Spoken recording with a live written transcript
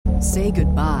Say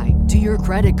goodbye to your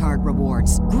credit card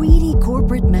rewards. Greedy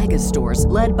corporate mega stores,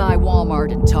 led by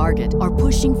Walmart and Target, are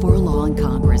pushing for a law in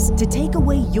Congress to take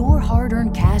away your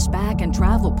hard-earned cash back and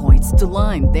travel points to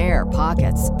line their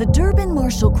pockets. The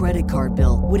Durbin-Marshall credit card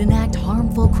bill would enact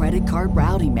harmful credit card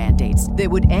routing mandates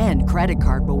that would end credit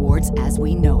card rewards as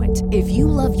we know it. If you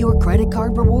love your credit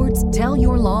card rewards, tell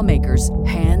your lawmakers,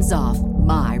 hands off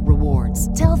my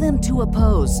rewards. Tell them to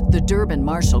oppose the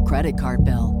Durbin-Marshall credit card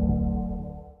bill.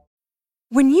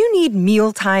 When you need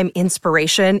mealtime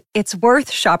inspiration, it's worth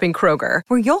shopping Kroger,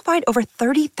 where you'll find over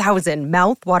 30,000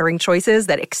 mouth-watering choices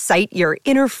that excite your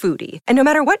inner foodie. And no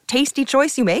matter what tasty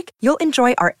choice you make, you'll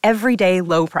enjoy our everyday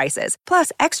low prices,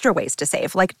 plus extra ways to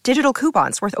save, like digital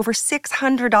coupons worth over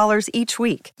 $600 each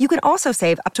week. You can also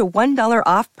save up to $1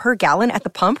 off per gallon at the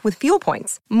pump with fuel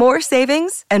points. More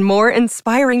savings and more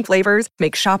inspiring flavors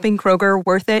make shopping Kroger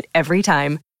worth it every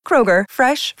time. Kroger,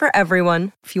 fresh for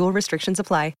everyone. Fuel restrictions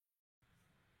apply.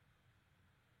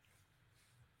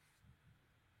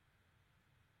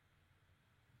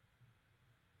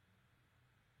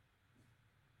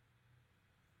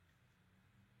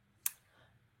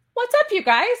 What's up, you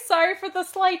guys? Sorry for the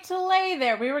slight delay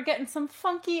there. We were getting some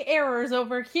funky errors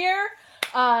over here,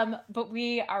 but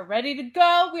we are ready to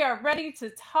go. We are ready to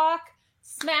talk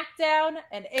SmackDown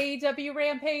and AEW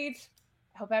Rampage.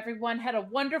 I hope everyone had a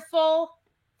wonderful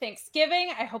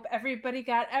Thanksgiving. I hope everybody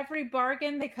got every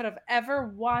bargain they could have ever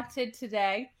wanted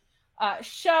today.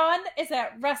 Sean is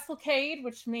at WrestleCade,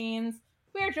 which means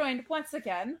we are joined once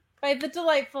again by the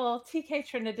delightful TK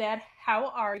Trinidad. How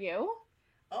are you?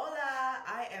 Hola,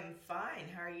 I am fine.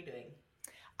 How are you doing?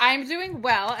 I'm doing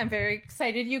well. I'm very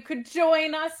excited you could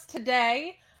join us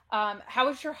today. How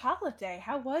was your holiday?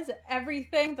 How was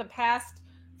everything the past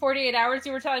 48 hours?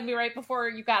 You were telling me right before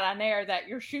you got on air that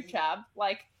your shoe job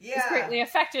was greatly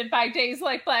affected by days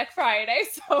like Black Friday.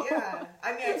 So yeah,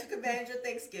 I mean, I took advantage of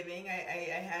Thanksgiving. I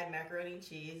had macaroni and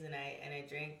cheese, and I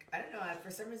drank. I don't know.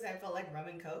 For some reason, I felt like rum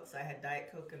and Coke, so I had Diet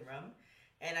Coke and rum.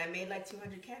 And I made like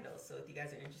 200 candles. So if you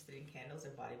guys are interested in candles or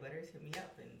body butters, hit me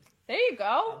up. And there you go.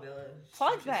 I'll be able to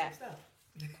plug that.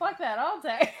 Plug that all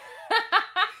day.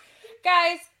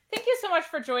 Guys, thank you so much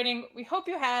for joining. We hope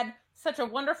you had such a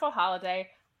wonderful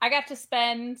holiday. I got to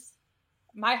spend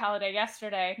my holiday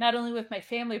yesterday, not only with my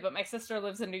family, but my sister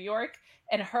lives in New York,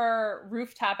 and her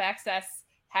rooftop access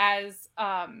has,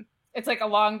 it's like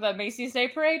along the Macy's Day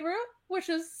Parade route, which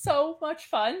is so much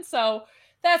fun. So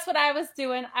that's what I was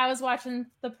doing. I was watching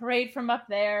the parade from up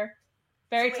there.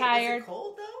 Very tired. Was it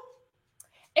cold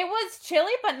though? It was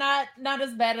chilly, but not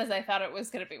as bad as I thought it was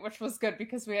going to be, which was good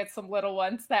because we had some little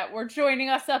ones that were joining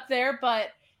us up there, but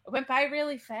it went by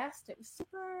really fast. It was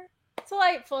super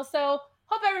delightful. So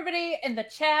hope everybody in the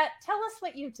chat, tell us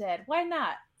what you did. Why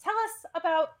not? Tell us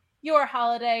about your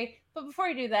holiday. But before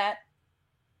you do that,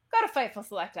 go to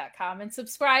FightfulSelect.com and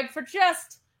subscribe for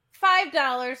just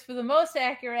 $5 for the most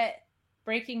accurate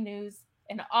breaking news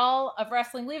in all of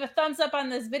wrestling. Leave a thumbs up on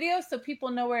this video so people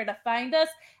know where to find us.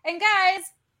 And guys,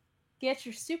 get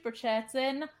your super chats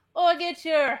in or get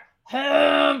your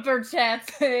humper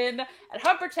chats in at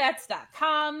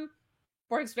humperchats.com.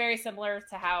 Works very similar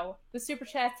to how the super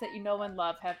chats that you know and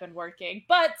love have been working.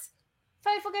 But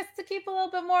Fightful gets to keep a little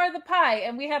bit more of the pie,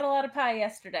 and we had a lot of pie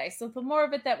yesterday. So the more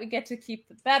of it that we get to keep,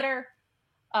 the better.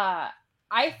 I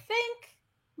think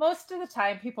most of the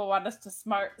time people want us to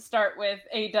start with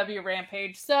AEW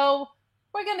Rampage, so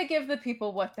we're going to give the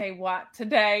people what they want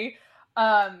today.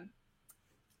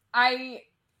 I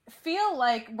feel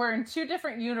like we're in two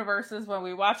different universes when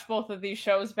we watch both of these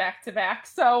shows back to back,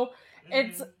 so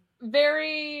it's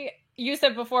very... You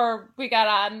said before we got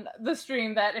on the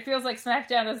stream that it feels like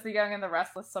SmackDown is the young and the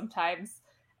restless sometimes,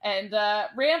 and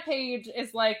Rampage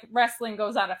is like wrestling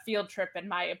goes on a field trip, in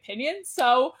my opinion.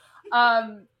 So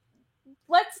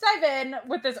let's dive in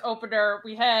with this opener.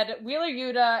 We had Wheeler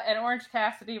Yuta and Orange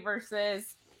Cassidy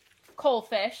versus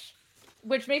Colefish,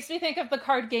 which makes me think of the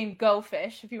card game Go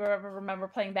Fish, if you ever remember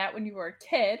playing that when you were a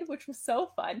kid, which was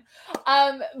so fun.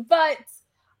 But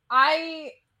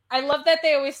I love that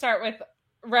they always start with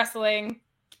wrestling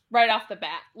right off the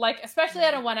bat. Like, especially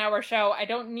at a 1 hour show, I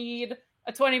don't need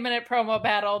a 20-minute promo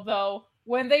battle, though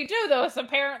when they do those,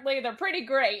 apparently they're pretty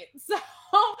great. So,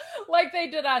 like they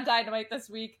did on Dynamite this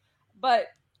week. But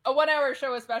a 1 hour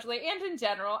show especially, and in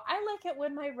general, I like it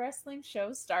when my wrestling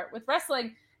shows start with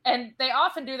wrestling. And they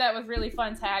often do that with really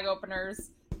fun tag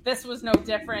openers. This was no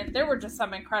different. There were just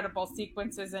some incredible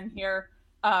sequences in here.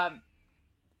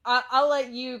 I'll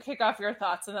let you kick off your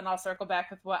thoughts, and then I'll circle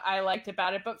back with what I liked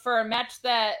about it. But for a match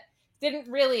that didn't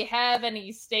really have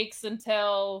any stakes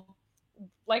until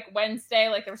like Wednesday.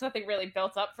 Like there was nothing really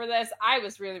built up for this. I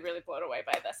was really, really blown away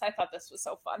by this. I thought this was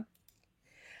so fun.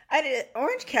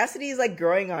 Orange Cassidy is like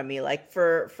growing on me. Like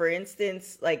for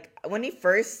instance, like when he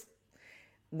first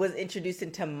was introduced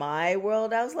into my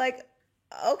world, I was like,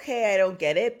 okay, I don't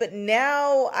get it. But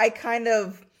now I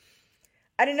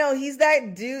don't know. He's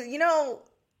that dude,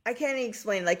 I can't even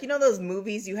explain. Like, those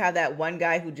movies, you have that one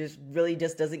guy who just really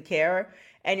just doesn't care.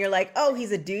 And you're like, oh,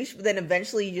 he's a douche. But then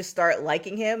eventually you just start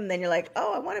liking him. And then you're like,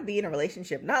 oh, I want to be in a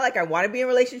relationship. Not like I want to be in a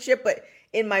relationship, but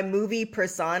in my movie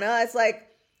persona, it's like,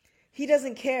 he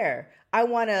doesn't care. I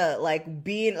want to like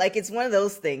be in, like, it's one of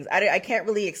those things. I can't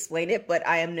really explain it, but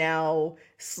I am now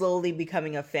slowly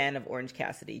becoming a fan of Orange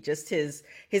Cassidy. Just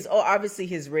obviously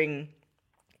his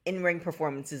in-ring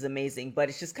performance is amazing, but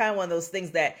it's just kind of one of those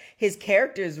things that his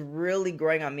character is really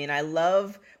growing on me. And I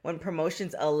love when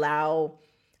promotions allow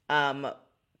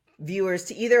viewers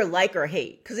to either like or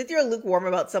hate, because if you're lukewarm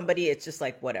about somebody, it's just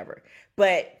like whatever.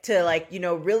 But to like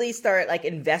really start like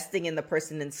investing in the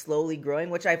person and slowly growing,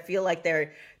 which I feel like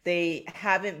they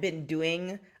haven't been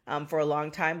doing for a long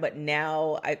time, but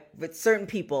now with certain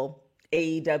people,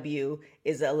 AEW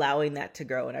is allowing that to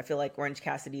grow. And I feel like Orange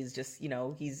Cassidy is just,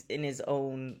 he's in his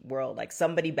own world. Like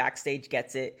somebody backstage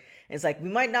gets it. And it's like, we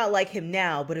might not like him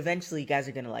now, but eventually you guys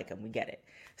are going to like him. We get it.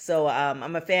 So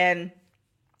I'm a fan.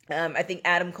 I think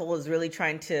Adam Cole is really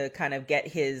trying to kind of get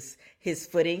his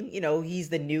footing. He's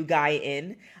the new guy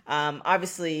in.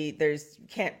 Obviously it's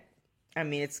going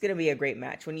to be a great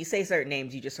match. When you say certain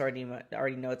names, you just already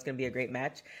know it's going to be a great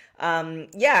match.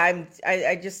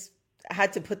 I just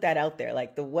had to put that out there.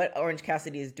 Like what Orange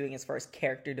Cassidy is doing as far as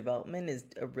character development is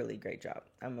a really great job.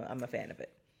 I'm a fan of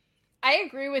it. I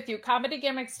agree with you. Comedy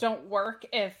gimmicks don't work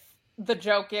if the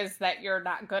joke is that you're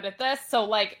not good at this. So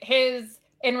like his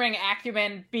in-ring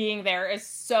acumen being there is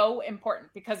so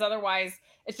important, because otherwise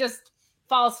it just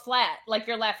falls flat. Like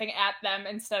you're laughing at them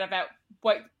instead of at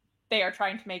what they are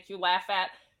trying to make you laugh at.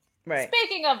 Right.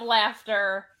 Speaking of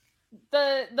laughter,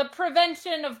 the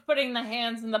prevention of putting the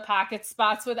hands in the pocket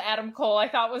spots with Adam Cole, I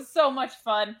thought was so much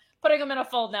fun. Putting him in a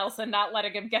full Nelson, not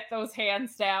letting him get those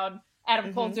hands down.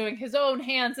 Adam Cole doing his own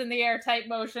hands in the air type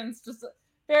motions. Just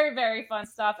very, very fun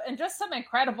stuff. And just some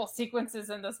incredible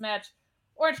sequences in this match.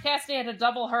 Orange Cassidy had a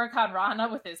double Hurricane Rana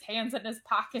with his hands in his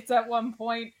pockets at one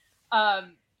point.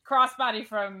 Crossbody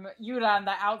from Yuta on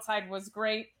the outside was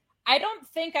great. I don't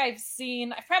think I've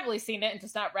probably seen it and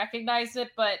just not recognized it,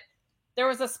 but there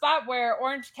was a spot where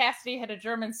Orange Cassidy had a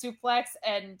German suplex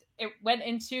and it went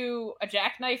into a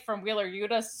jackknife from Wheeler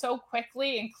Yuta so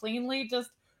quickly and cleanly.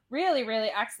 Just really,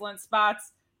 really excellent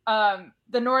spots.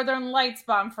 The Northern Lights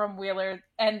bomb from Wheeler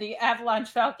and the Avalanche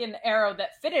Falcon arrow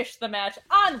that finished the match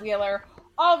on Wheeler.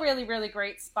 All really, really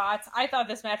great spots. I thought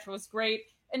this match was great.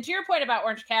 And to your point about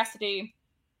Orange Cassidy,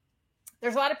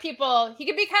 there's a lot of people, he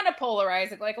can be kind of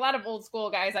polarizing. Like a lot of old school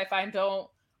guys I find don't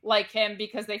like him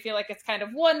because they feel like it's kind of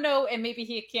one note and maybe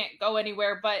he can't go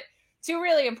anywhere. But two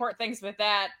really important things with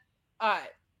that.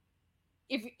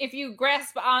 If you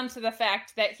grasp onto the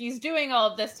fact that he's doing all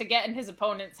of this to get in his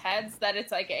opponent's heads, that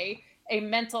it's like a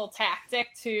mental tactic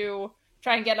to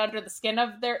try and get under the skin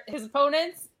of his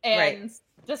opponents and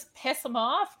just piss them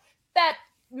off, that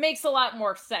makes a lot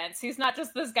more sense. He's not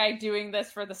just this guy doing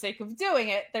this for the sake of doing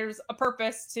it. There's a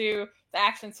purpose to the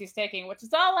actions he's taking, which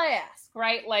is all I ask,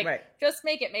 right? Like, just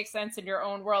make it make sense in your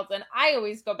own world. And I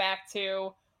always go back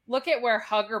to look at where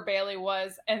Hugger Bailey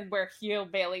was and where heel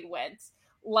Bailey went.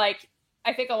 Like,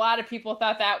 I think a lot of people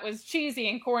thought that was cheesy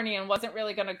and corny and wasn't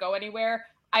really going to go anywhere.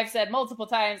 I've said multiple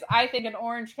times, I think an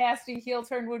Orange Cassidy heel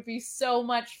turn would be so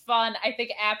much fun. I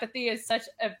think apathy is such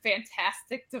a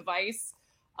fantastic device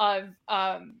of,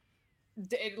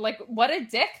 like, what a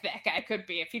dick that guy could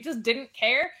be. If he just didn't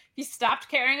care, if he stopped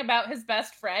caring about his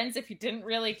best friends, if he didn't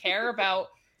really care about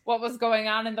what was going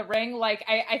on in the ring, like,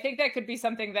 I think that could be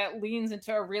something that leans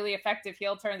into a really effective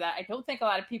heel turn that I don't think a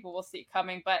lot of people will see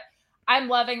coming, but I'm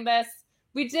loving this.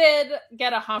 We did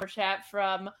get a humper chat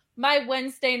from my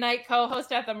Wednesday night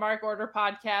co-host at the Mark Order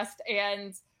podcast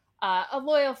and a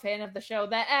loyal fan of the show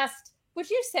that asked, would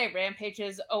you say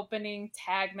Rampage's opening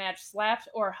tag match slapped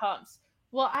or humped?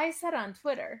 Well, I said on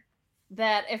Twitter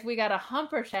that if we got a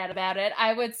humper chat about it,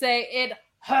 I would say it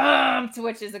humped,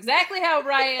 which is exactly how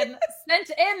Ryan sent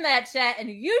in that chat. And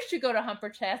you should go to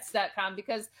humperchats.com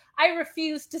because I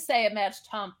refuse to say a match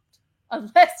humped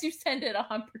unless you send in a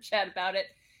humper chat about it.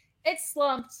 It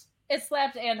slumped, it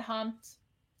slapped and humped.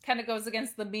 Kind of goes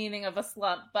against the meaning of a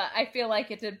slump, but I feel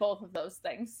like it did both of those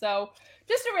things. So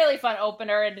just a really fun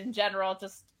opener, and in general,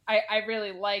 just I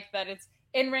really like that it's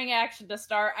in-ring action to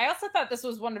start. I also thought this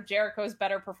was one of Jericho's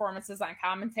better performances on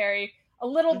commentary. A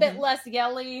little bit less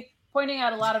yelly, pointing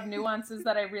out a lot of nuances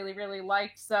that I really, really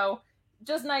liked. So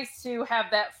just nice to have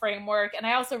that framework. And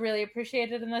I also really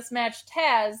appreciated in this match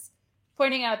Taz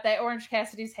pointing out that Orange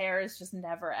Cassidy's hair is just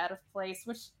never out of place,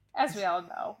 which, as we all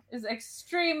know, is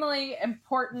extremely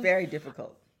important. Very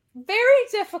difficult. Very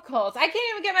difficult. I can't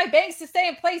even get my bangs to stay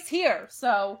in place here.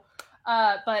 So,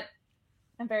 but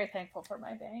I'm very thankful for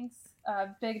my bangs.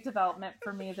 Big development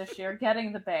for me this year,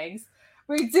 getting the bangs.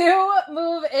 We do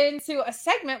move into a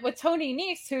segment with Tony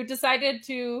Nese, who decided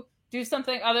to do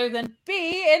something other than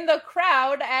be in the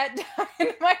crowd at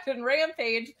Dynamite and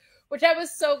Rampage, which I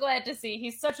was so glad to see.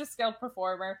 He's such a skilled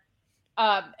performer.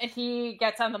 And he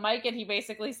gets on the mic and he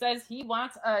basically says he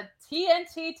wants a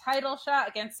TNT title shot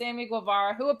against Sammy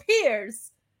Guevara, who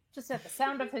appears just at the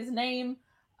sound of his name.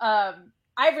 I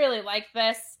really like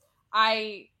this.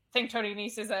 I think Tony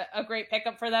Nese is a great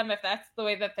pickup for them if that's the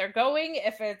way that they're going.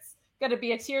 If it's going to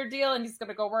be a tier deal and he's going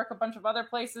to go work a bunch of other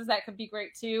places, that could be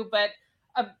great too. But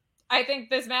I think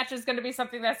this match is going to be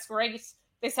something that's great.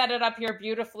 They set it up here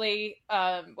beautifully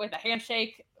with a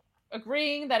handshake,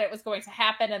 agreeing that it was going to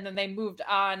happen, and then they moved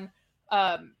on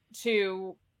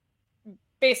to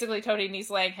basically Tony Nese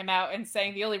laying him out and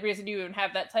saying the only reason you even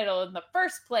have that title in the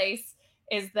first place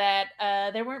is that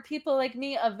there weren't people like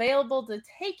me available to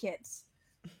take it.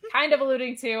 Kind of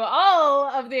alluding to all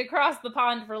of the Across the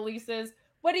Pond releases.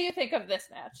 What do you think of this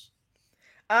match?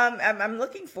 I'm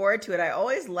looking forward to it. I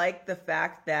always like the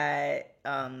fact that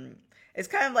it's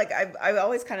kind of like I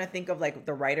always kind of think of like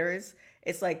the writers.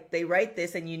 It's like they write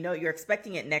this and you're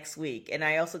expecting it next week. And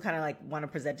I also kind of like want to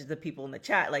present it to people in the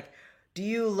chat. Like, do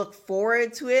you look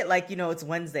forward to it? Like, it's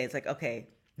Wednesday. It's like, okay,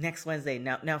 next Wednesday.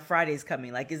 Now Friday's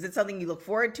coming. Like, is it something you look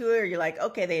forward to? Or you're like,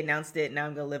 okay, they announced it. Now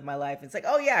I'm going to live my life. It's like,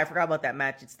 oh yeah, I forgot about that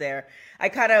match. It's there. I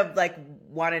kind of like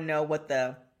want to know what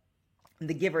the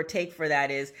give or take for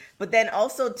that is. But then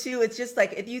also too, it's just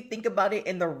like, if you think about it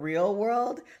in the real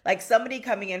world, like somebody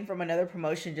coming in from another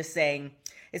promotion just saying,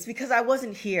 it's because I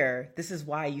wasn't here. This is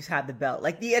why you have the belt.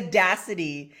 Like the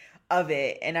audacity of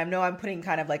it. And I know I'm putting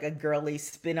kind of like a girly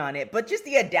spin on it, but just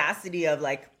the audacity of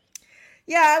like,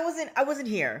 yeah, I wasn't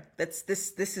here. This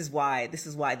is why this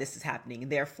is happening.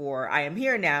 And therefore I am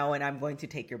here now and I'm going to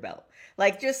take your belt.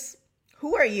 Like, just,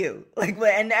 who are you? Like,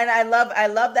 and I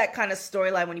love that kind of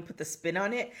storyline when you put the spin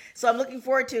on it. So I'm looking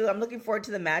forward to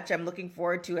the match. I'm looking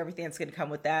forward to everything that's going to come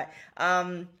with that.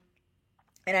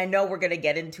 And I know we're going to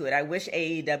get into it. I wish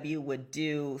AEW would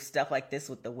do stuff like this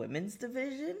with the women's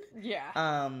division.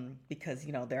 Yeah. Because,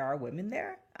 there are women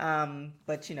there.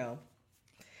 But,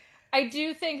 I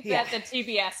do think that the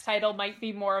TBS title might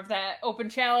be more of that open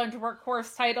challenge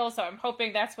workhorse title. So I'm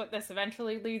hoping that's what this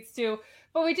eventually leads to.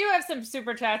 But we do have some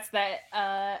super chats that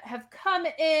have come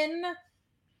in.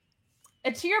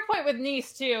 And to your point with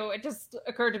Nese too, it just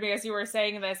occurred to me as you were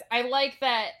saying this. I like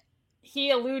that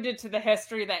he alluded to the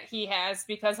history that he has,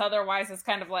 because otherwise it's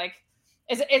kind of like,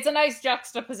 it's a nice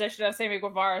juxtaposition of Sammy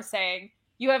Guevara saying,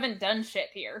 you haven't done shit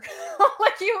here.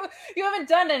 Like you haven't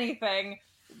done anything.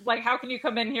 Like, how can you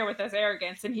come in here with this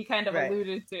arrogance? And he kind of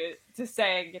alluded to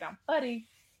saying, buddy,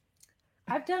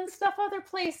 I've done stuff other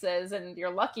places and you're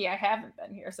lucky I haven't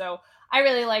been here. So I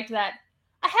really liked that.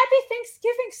 A happy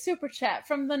Thanksgiving super chat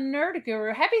from the Nerd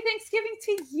Guru. Happy Thanksgiving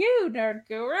to you, Nerd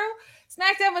Guru.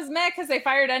 SmackDown was mad because they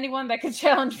fired anyone that could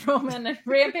challenge Roman, and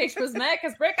Rampage was mad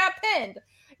because Britt got pinned.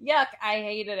 Yuck, I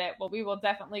hated it. Well, we will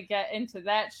definitely get into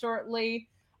that shortly.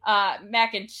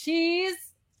 Mac and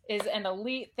Cheese is an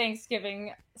elite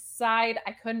Thanksgiving side.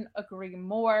 I couldn't agree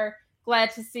more.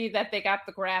 Glad to see that they got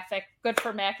the graphic. Good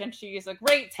for Mac and Cheese. A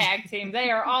great tag team.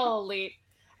 They are all elite.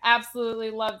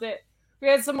 Absolutely loved it. We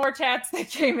had some more chats that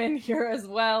came in here as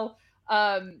well.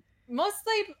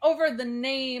 Mostly over the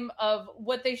name of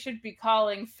what they should be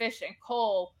calling Fish and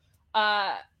Cole.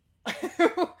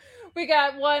 We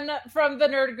got one from the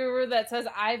Nerd Guru that says,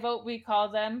 I vote we call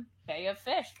them Bay of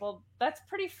Fish. Well, that's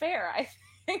pretty fair. I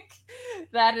think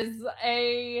that is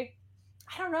I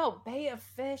don't know, Bay of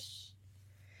Fish.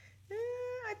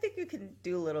 I think you can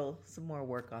do some more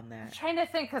work on that. I'm trying to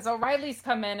think, because O'Reilly's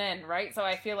coming in, right? So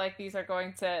I feel like these are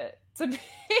going to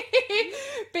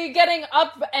be getting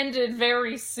upended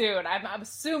very soon. I'm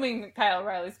assuming Kyle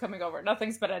O'Reilly's coming over.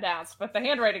 Nothing's been announced, but the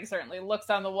handwriting certainly looks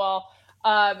on the wall.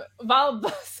 Val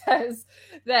says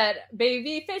that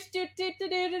baby fish do do do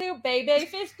do do, baby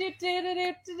fish do do do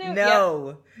do do.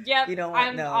 No, yep. You don't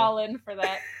I'm all in for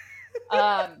that.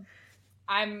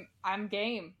 I'm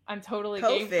game. I'm totally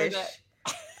game for that.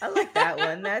 I like that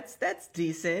one. That's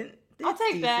decent. I'll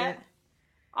take that.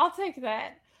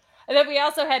 And then we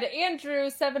also had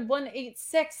Andrew7186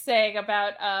 saying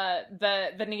about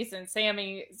the Nese and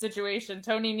Sammy situation.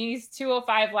 Tony Nese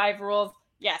 205 Live rules.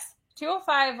 Yes,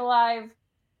 205 Live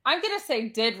I'm going to say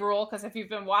did rule, because if you've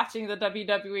been watching the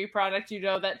WWE product, you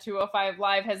know that 205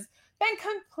 Live has been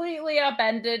completely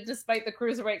upended despite the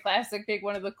Cruiserweight Classic being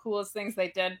one of the coolest things they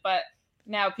did. But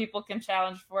now people can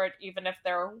challenge for it even if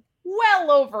they're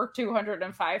well over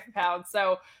 205 pounds.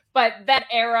 So, but that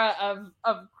era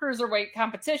of Cruiserweight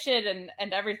competition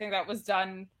and everything that was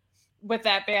done with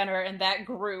that banner and that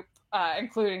group,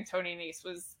 including Tony Nese,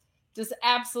 was just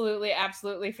absolutely,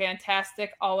 absolutely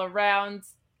fantastic all around.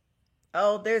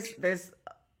 Oh, this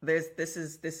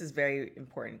is very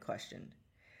important question.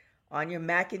 On your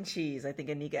mac and cheese, I think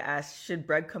Anika asked, should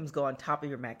breadcrumbs go on top of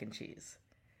your mac and cheese?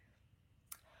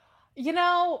 You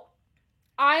know,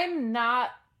 I'm not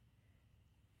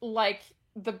like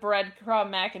the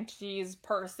breadcrumb mac and cheese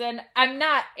person. I'm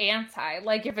not anti.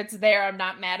 Like, if it's there, I'm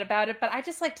not mad about it. But I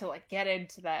just like to like get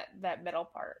into that middle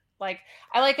part. Like,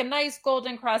 I like a nice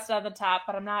golden crust on the top,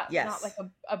 but I'm not like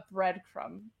a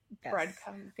breadcrumb. Yes.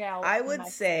 Breadcrumb gal. I would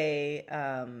say,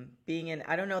 being in,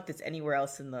 I don't know if it's anywhere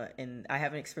else I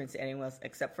haven't experienced it anywhere else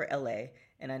except for LA,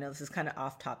 and I know this is kind of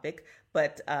off topic,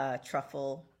 but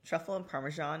truffle and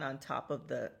Parmesan on top of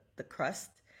the crust,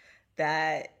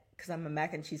 that, because I'm a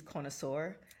mac and cheese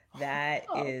connoisseur, that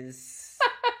is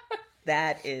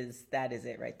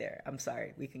it right there. I'm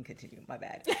sorry. We can continue. My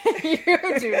bad.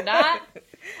 You do not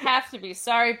have to be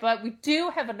sorry, but we do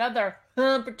have another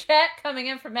chat coming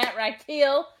in from Matt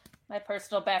Rykeel, my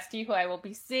personal bestie, who I will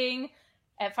be seeing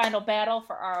at Final Battle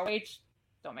for ROH.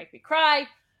 Don't make me cry.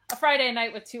 A Friday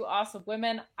night with two awesome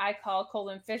women. I call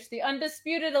Colin Fish the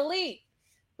undisputed elite.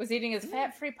 Was eating his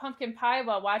fat-free pumpkin pie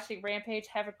while watching Rampage.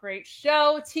 Have a great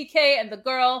show. TK and the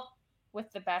girl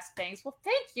with the best things. Well,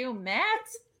 thank you, Matt.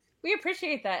 We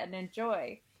appreciate that and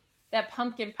enjoy that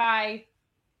pumpkin pie.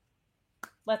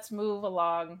 Let's move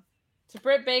along to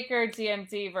Britt Baker,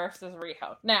 DMD versus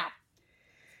Riho. Now,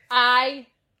 I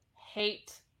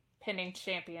hate pinning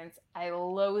champions. I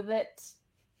loathe it.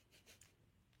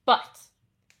 But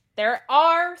there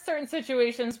are certain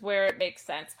situations where it makes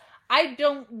sense. I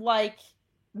don't like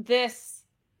this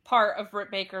part of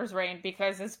Britt Baker's reign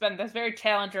because it's been this very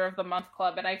Challenger of the Month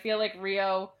club, and I feel like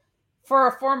Riho, for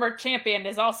a former champion,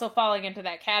 is also falling into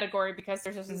that category because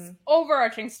there's just this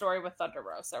overarching story with Thunder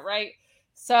Rosa, right?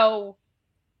 So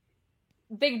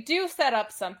they do set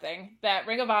up something that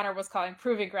Ring of Honor was calling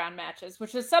Proving Ground matches,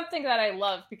 which is something that I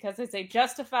love because it's a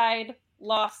justified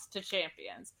loss to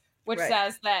champions, which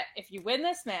says that if you win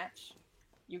this match,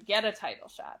 you get a title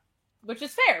shot, which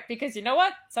is fair because you know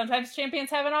what? Sometimes champions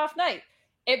have an off night.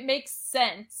 It makes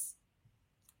sense.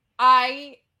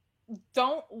 I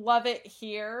don't love it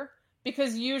here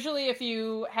because usually if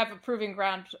you have a Proving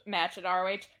Ground match at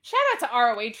ROH, shout out to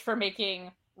ROH for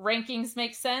making rankings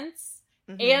make sense.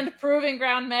 And Proving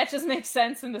Ground matches make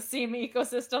sense in the Seam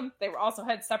ecosystem. They also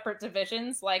had separate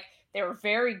divisions. Like, they were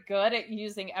very good at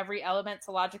using every element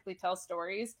to logically tell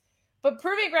stories. But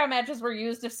Proving Ground matches were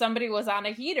used if somebody was on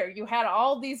a heater. You had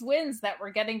all these wins that were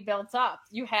getting built up.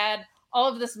 You had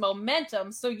all of this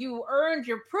momentum. So you earned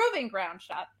your Proving Ground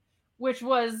shot, which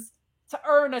was to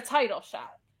earn a title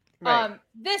shot. Right.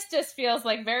 This just feels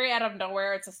like very out of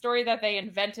nowhere. It's a story that they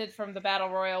invented from the Battle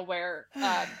Royal where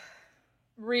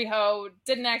Riho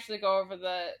didn't actually go over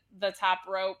the top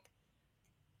rope.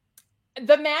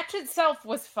 The match itself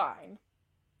was fine.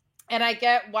 And I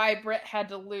get why Britt had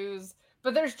to lose.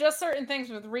 But there's just certain things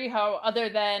with Riho, other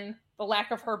than the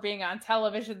lack of her being on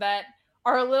television, that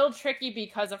are a little tricky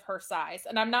because of her size.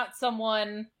 And I'm not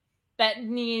someone that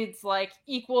needs like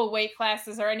equal weight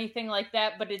classes or anything like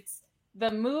that, but it's the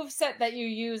moveset that you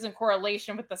use in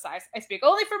correlation with the size. I speak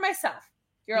only for myself.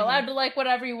 You're allowed to like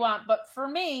whatever you want. But for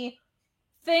me,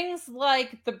 things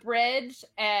like the bridge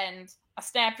and a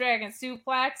Snapdragon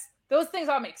suplex, those things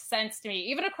all make sense to me.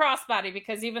 Even a crossbody,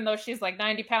 because even though she's like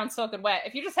 90 pounds soaking wet,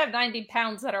 if you just have 90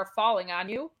 pounds that are falling on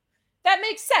you, that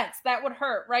makes sense. That would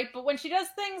hurt, right? But when she does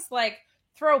things like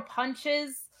throw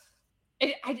punches,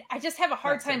 I just have a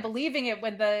hard time believing it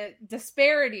when the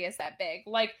disparity is that big.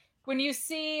 Like, when you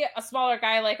see a smaller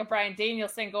guy like a Bryan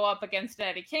Danielson go up against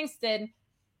Eddie Kingston,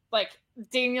 like,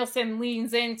 Danielson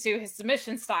leans into his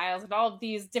submission styles and all of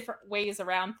these different ways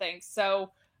around things.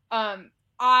 So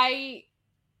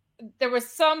there was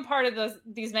some part of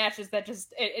these matches that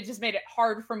just it just made it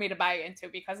hard for me to buy into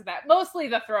because of that. Mostly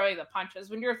the throwing the punches.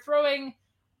 When you're throwing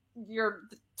your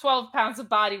 12 pounds of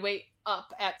body weight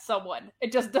up at someone,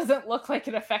 it just doesn't look like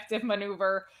an effective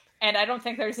maneuver. And I don't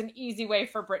think there's an easy way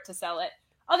for Britt to sell it.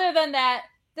 Other than that,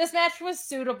 this match was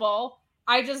suitable.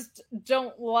 I just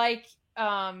don't like,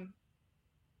 the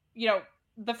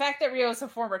fact that Riho is a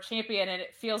former champion and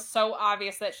it feels so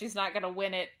obvious that she's not going to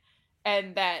win it,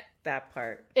 and that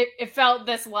part. It felt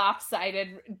this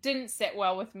lopsided. Didn't sit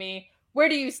well with me. Where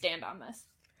do you stand on this?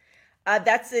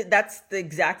 That's it. That's the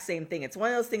exact same thing. It's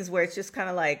one of those things where it's just kind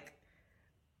of like,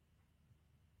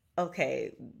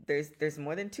 okay, there's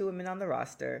more than two women on the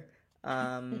roster.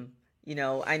 You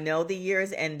know, I know the year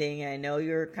is ending. I know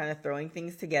you're kind of throwing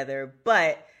things together,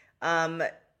 but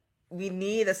we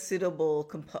need a suitable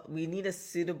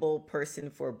person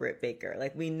for Britt Baker.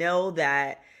 Like, we know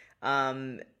that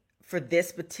for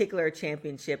this particular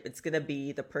championship, it's gonna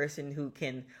be the person who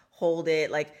can hold it.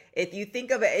 Like, if you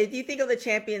think of the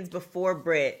champions before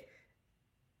Britt,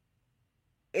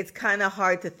 it's kind of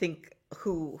hard to think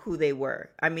who they were.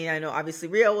 I mean, I know obviously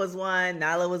Riho was one,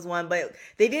 Nyla was one, but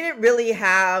they didn't really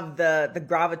have the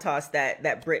gravitas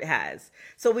that Britt has.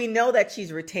 So we know that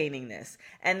she's retaining this.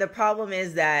 And the problem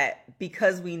is that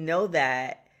because we know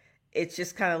that, it's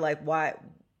just kind of like, why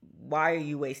are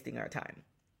you wasting our time?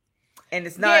 And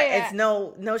it's not, it's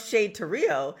no shade to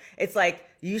Riho. It's like,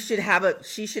 she should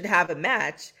have a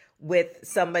match with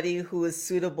somebody who is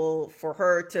suitable for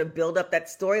her to build up that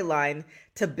storyline,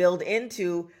 to build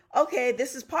into, okay,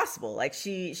 this is possible. Like,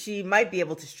 she might be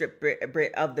able to strip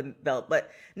Britt of the belt, but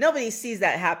nobody sees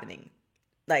that happening.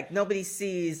 Like, nobody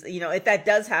sees, you know, if that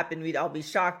does happen, we'd all be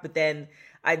shocked, but then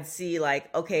I'd see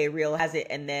like, okay, Riho has it,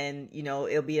 and then, you know,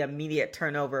 it'll be an immediate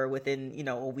turnover within, you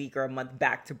know, a week or a month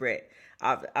back to Britt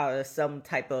out of some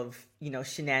type of, you know,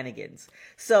 shenanigans.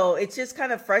 So it's just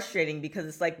kind of frustrating because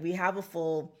it's like we have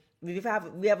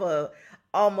a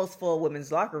almost full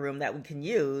women's locker room that we can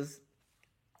use,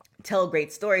 tell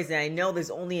great stories, and I know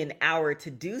there's only an hour to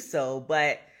do so,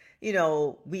 but you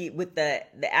know, with the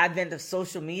advent of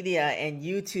social media and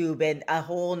YouTube and a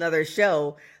whole nother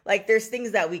show, like, there's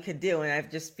things that we could do, and I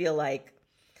just feel like,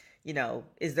 you know,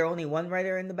 is there only one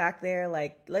writer in the back there?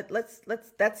 Like, let's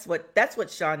that's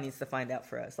what Sean needs to find out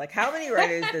for us. Like, how many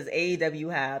writers does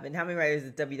AEW have, and how many writers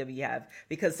does WWE have?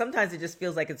 Because sometimes it just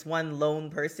feels like it's one lone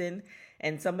person,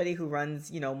 and somebody who runs,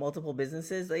 you know, multiple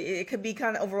businesses, like, it could be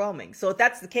kind of overwhelming. So if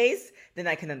that's the case, then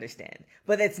I can understand.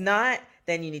 But it's not,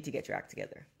 then you need to get your act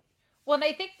together. Well, and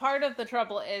I think part of the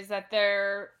trouble is that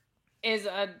there is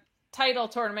a title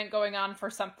tournament going on for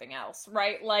something else,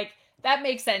 right? Like, that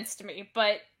makes sense to me,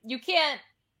 but you can't,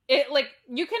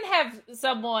 you can have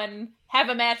someone have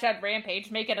a match on Rampage,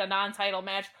 make it a non-title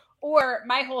match, or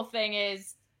my whole thing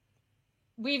is,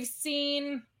 we've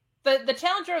seen the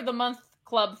Challenger of the Month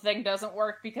club thing doesn't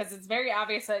work because it's very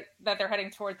obvious that they're heading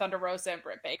toward Thunder Rosa and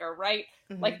Britt Baker, right?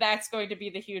 Mm-hmm. Like, that's going to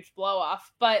be the huge blow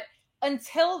off. But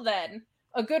until then,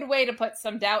 a good way to put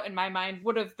some doubt in my mind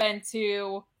would have been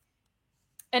to,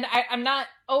 and I'm not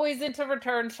always into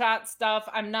return shot stuff.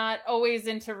 I'm not always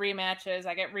into rematches.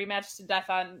 I get rematched to death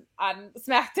on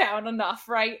SmackDown enough,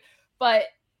 right? But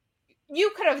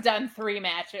you could have done 3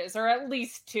 matches, or at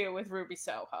least 2 with Ruby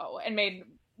Soho, and made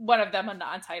one of them a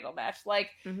non-title match. Like,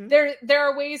 mm-hmm. there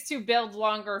are ways to build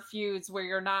longer feuds where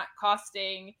you're not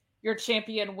costing your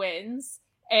champion wins,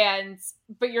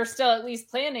 but you're still at least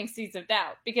planting seeds of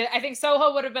doubt. Because I think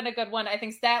Soho would have been a good one. I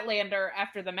think Statlander,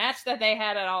 after the match that they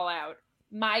had at All Out,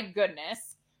 my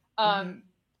goodness. Mm-hmm.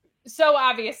 So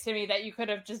obvious to me that you could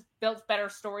have just built better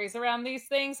stories around these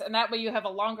things, and that way you have a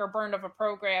longer burn of a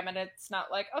program, and it's not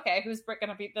like, okay, who's Britt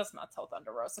gonna beat this month till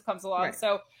Thunder Rosa comes along? Right.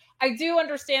 So I do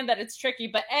understand that it's tricky,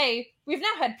 but we've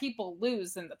now had people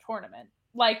lose in the tournament.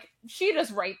 Like,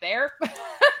 Sheeta's right there.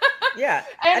 Yeah,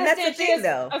 and that's the thing,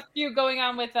 though. A few going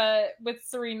on with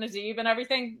Serena Deeb and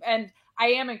everything, and I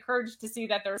am encouraged to see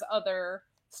that there's other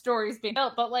stories being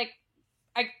built. But like,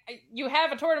 you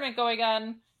have a tournament going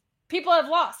on. People have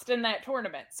lost in that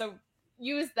tournament, so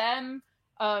use them.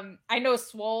 I know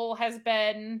Swole has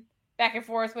been back and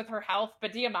forth with her health,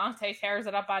 but Diamante tears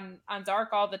it up on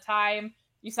Dark all the time.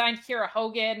 You signed Kiera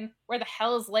Hogan. Where the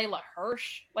hell is Layla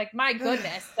Hirsch? Like, my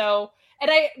goodness.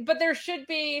 But there should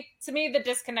be, to me, the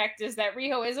disconnect is that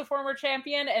Riho is a former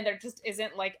champion, and there just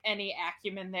isn't like any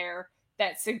acumen there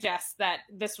that suggests that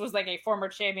this was like a former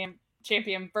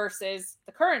champion versus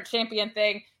the current champion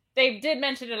thing. They did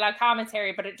mention it on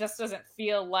commentary, but it just doesn't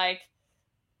feel like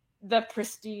the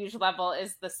prestige level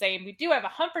is the same. We do have a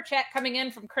Humper chat coming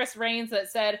in from Chris Rains that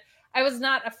said, I was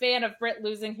not a fan of Britt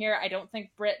losing here. I don't think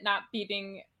Britt not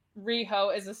beating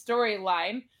Riho is a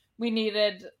storyline we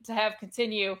needed to have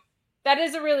continue. That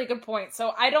is a really good point.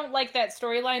 So I don't like that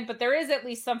storyline, but there is at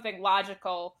least something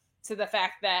logical to the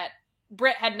fact that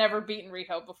Britt had never beaten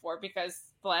Riho before, because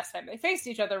the last time they faced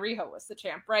each other, Riho was the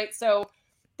champ, right? So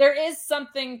there is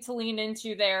something to lean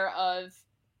into there of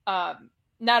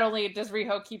not only does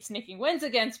Riho keep sneaking wins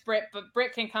against Britt, but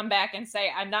Britt can come back and say,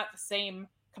 I'm not the same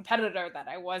competitor that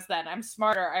I was then. I'm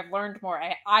smarter. I've learned more.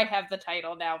 I have the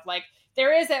title now. Like,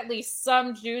 there is at least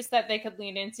some juice that they could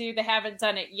lean into. They haven't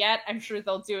done it yet. I'm sure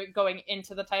they'll do it going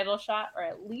into the title shot, or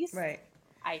at least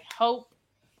I hope.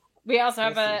 We also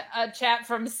have a chat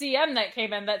from CM that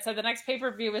came in that said the next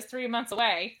pay-per-view is 3 months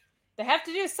away. They have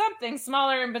to do something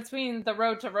smaller in between the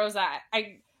road to Rosa.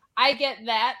 I get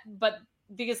that, but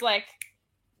these one-offs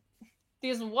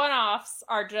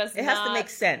are just It has to make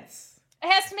sense.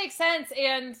 It has to make sense,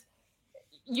 and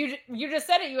you just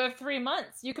said it. You have 3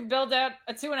 months. You could build out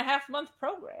a 2.5 month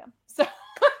program. So,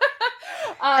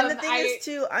 and the thing is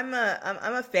too, I'm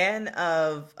a fan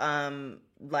of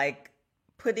like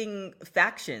putting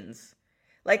factions.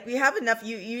 Like, we have enough.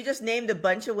 You just named a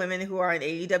bunch of women who are in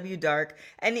AEW Dark,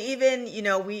 and even, you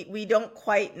know, we don't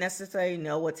quite necessarily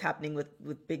know what's happening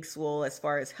with Big Swole as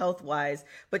far as health wise,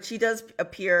 but she does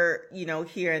appear, you know,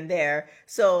 here and there.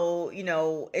 So, you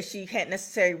know, if she can't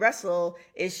necessarily wrestle,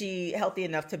 is she healthy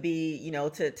enough to be, you know,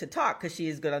 to talk, because she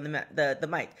is good on the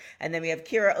mic? And then we have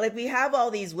Kira. Like, we have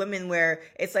all these women where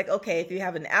it's like, okay, if you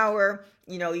have an hour,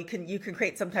 you know, you can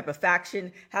create some type of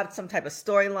faction, have some type of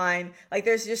storyline. Like,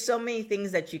 there's just so many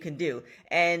things that you can do.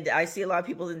 And I see a lot of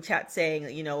people in chat saying,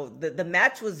 you know, the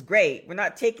match was great. We're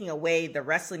not taking away the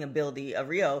wrestling ability of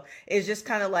Riho. It's just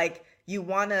kind of like,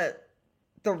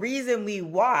 the reason we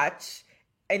watch,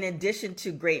 in addition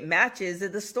to great matches,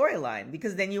 is the storyline,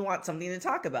 because then you want something to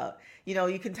talk about. You know,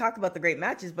 you can talk about the great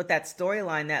matches, but that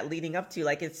storyline that leading up to,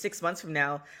 like, it's 6 months from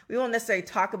now, we won't necessarily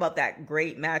talk about that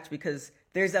great match, because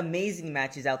there's amazing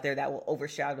matches out there that will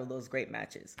overshadow those great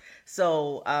matches.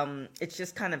 So it's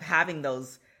just kind of having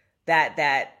those,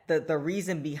 the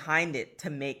reason behind it to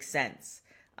make sense.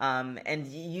 And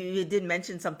you did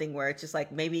mention something where it's just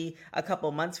like, maybe a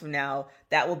couple months from now,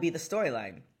 that will be the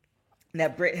storyline,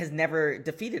 that Britt has never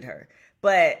defeated her.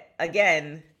 But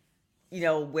again, you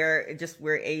know, where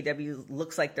AEW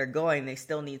looks like they're going, they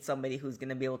still need somebody who's going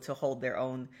to be able to hold their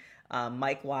own,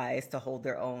 mic-wise, to hold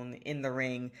their own in the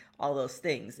ring, all those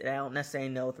things. And I don't necessarily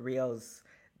know if Rio's,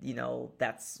 you know,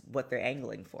 that's what they're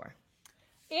angling for.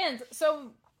 And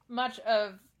so much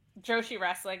of Joshi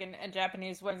wrestling and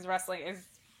Japanese women's wrestling is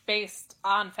based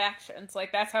on factions.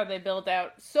 Like, that's how they build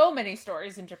out so many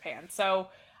stories in Japan. So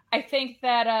I think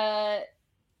that,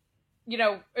 you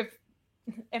know,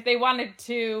 if they wanted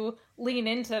to lean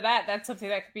into that, that's something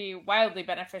that could be wildly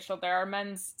beneficial. There are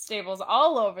men's stables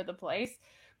all over the place.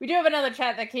 We do have another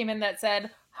chat that came in that said,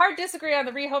 hard disagree on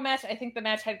the Riho match. I think the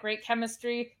match had great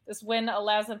chemistry. This win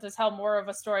allows them to tell more of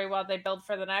a story while they build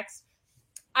for the next.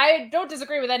 I don't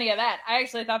disagree with any of that. I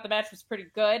actually thought the match was pretty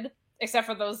good, except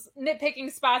for those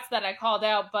nitpicking spots that I called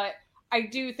out. But I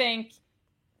do think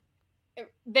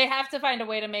they have to find a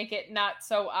way to make it not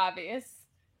so obvious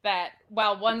that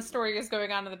while one story is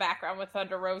going on in the background with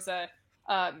Thunder Rosa,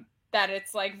 that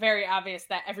it's like very obvious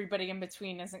that everybody in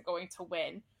between isn't going to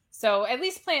win. So at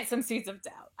least plant some seeds of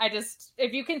doubt.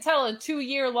 If you can tell a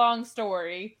 2-year-long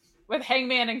story with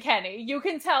Hangman and Kenny, you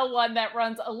can tell one that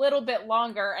runs a little bit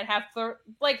longer and have,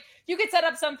 you could set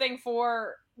up something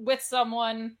with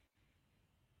someone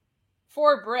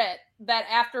for Britt that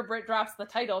after Britt drops the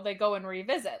title, they go and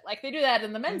revisit. Like, they do that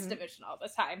in the men's division all the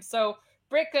time. So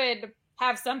Britt could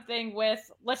have something with,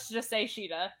 let's just say,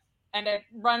 Shida, and it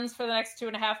runs for the next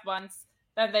 2.5 months.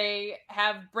 Then they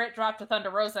have Britt drop to Thunder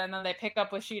Rosa, and then they pick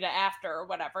up with Shida after or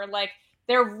whatever. Like,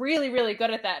 they're really, really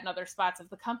good at that in other spots of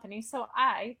the company. So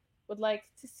I would like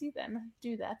to see them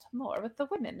do that more with the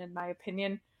women, in my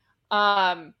opinion.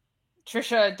 Trisha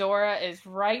Adora is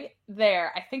right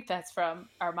there. I think that's from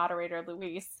our moderator,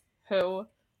 Luis, who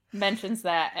mentions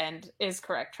that and is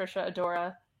correct. Trisha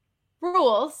Adora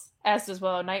rules, as does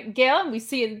Willow Nightingale, and we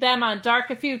see them on Dark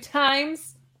a few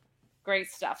times.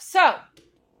 Great stuff. So,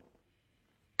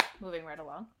 moving right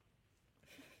along.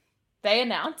 They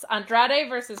announce Andrade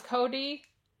versus Cody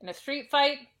in a street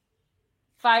fight.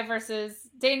 5 versus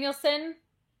Danielson.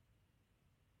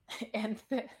 And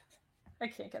I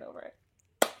can't get over it.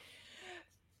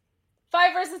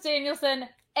 5 versus Danielson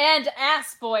and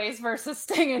Ass Boys versus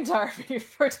Sting and Darby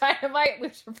for Dynamite.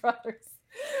 Lucha Brothers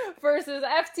versus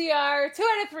FTR. 2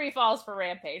 out of 3 falls for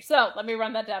Rampage. So let me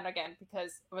run that down again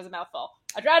because it was a mouthful.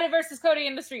 Andrade versus Cody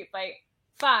in the street fight.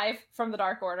 5 from the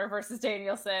Dark Order versus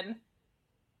Danielson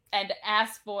and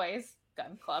Ass Boys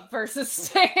Gun Club versus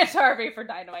Sting and Darby for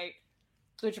Dynamite.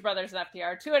 Lucha Brothers and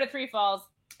FTR. 2 out of 3 falls.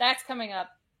 That's coming up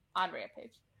on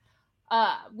Rampage.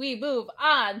 We move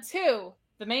on to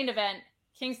the main event.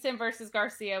 Kingston versus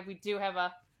Garcia. We do have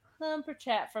a humper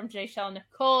chat from J. Shell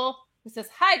Nicole, who says,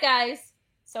 "Hi guys,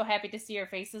 so happy to see your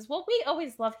faces." Well, we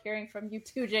always love hearing from you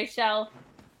too, J. Shell.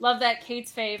 Love that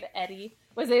Kate's fave, Eddie,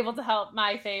 was able to help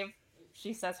my fave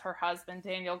she says her husband,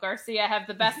 Daniel Garcia, have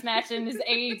the best match in his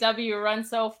AEW run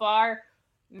so far.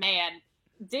 Man,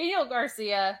 Daniel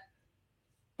Garcia,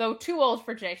 though too old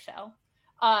for Jay Shell,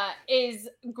 is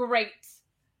great.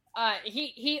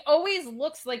 He always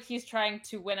looks like he's trying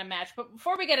to win a match. But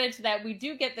before we get into that, we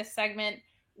do get this segment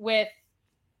with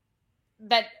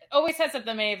that always sets up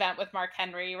the main event with Mark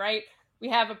Henry, right? We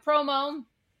have a promo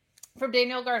from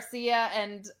Daniel Garcia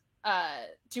and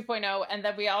 2.0, and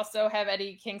then we also have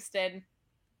Eddie Kingston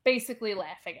basically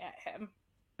laughing at him.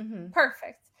 Mm-hmm.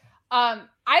 Perfect.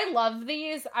 I love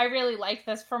these. I really like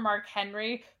this for Mark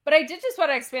Henry, but I did just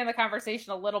want to expand the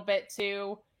conversation a little bit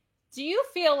to, do you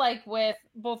feel like with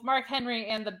both Mark Henry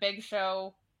and The Big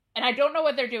Show, and I don't know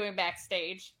what they're doing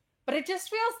backstage, but it just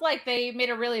feels like they made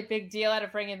a really big deal out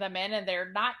of bringing them in and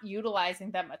they're not utilizing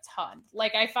them a ton.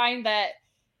 Like, I find that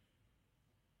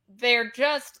they're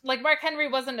just, like, Mark Henry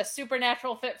wasn't a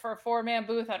supernatural fit for a 4-man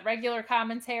booth on regular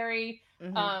commentary.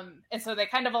 Mm-hmm. And so they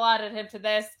kind of allotted him to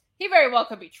this. He very well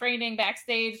could be training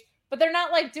backstage, but they're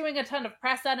not like doing a ton of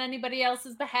press on anybody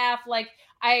else's behalf. Like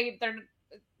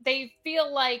they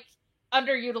feel like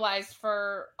underutilized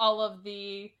for all of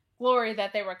the glory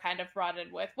that they were kind of brought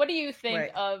in with. What do you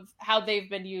think of how they've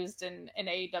been used in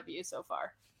AEW so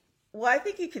far? Well, I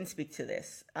think you can speak to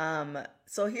this.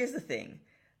 So here's the thing.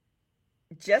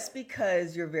 Just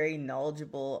because you're very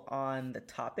knowledgeable on the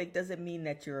topic doesn't mean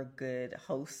that you're a good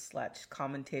host /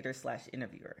 commentator /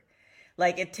 interviewer.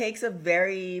 Like, it takes a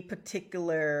very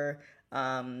particular,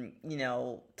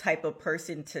 type of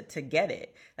person to get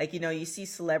it. Like, you see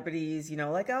celebrities,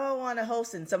 like, oh, I want to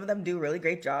host, and some of them do a really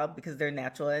great job because they're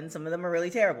natural, and some of them are really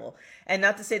terrible. And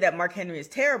not to say that Mark Henry is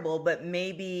terrible, but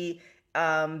maybe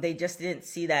they just didn't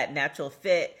see that natural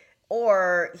fit,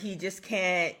 or he just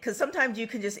can't, because sometimes you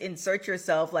can just insert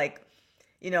yourself, like,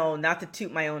 not to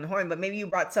toot my own horn, but maybe you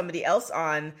brought somebody else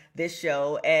on this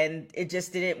show and it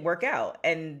just didn't work out.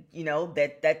 And,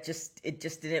 it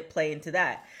just didn't play into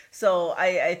that. So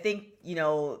I think,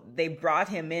 they brought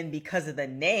him in because of the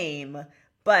name,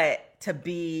 but to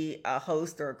be a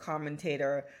host or a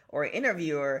commentator or an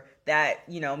interviewer that,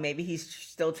 maybe he's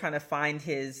still trying to find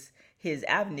his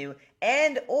avenue,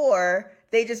 and, or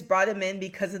they just brought him in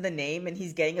because of the name and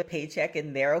he's getting a paycheck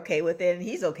and they're okay with it and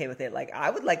he's okay with it. Like, I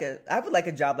would like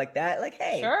a job like that. Like,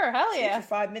 hey, sure, hell yeah, for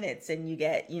 5 minutes and you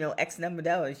get, X number of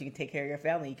dollars. You can take care of your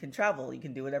family. You can travel. You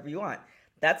can do whatever you want.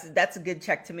 That's a good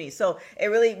check to me. So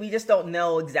we just don't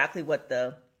know exactly what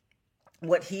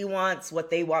he wants, what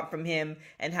they want from him,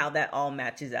 and how that all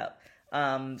matches up.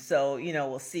 So,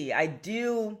 we'll see.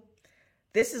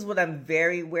 This is what I'm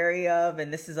very wary of,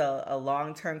 and this is a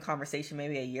long-term conversation,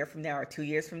 maybe a year from now or 2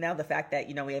 years from now. The fact that,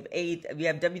 we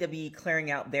have WWE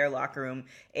clearing out their locker room,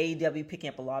 AEW picking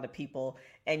up a lot of people,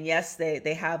 and yes,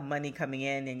 they have money coming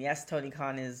in, and yes, Tony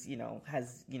Khan is,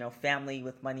 has, family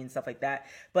with money and stuff like that.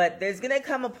 But there's going to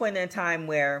come a point in time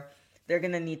where they're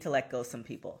going to need to let go some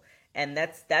people. And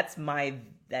that's my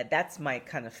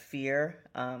kind of fear.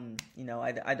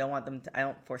 I don't want them to, I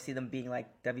don't foresee them being like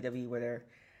WWE where they're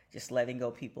just letting go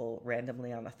people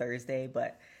randomly on a Thursday,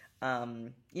 but,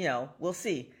 we'll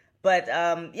see. But,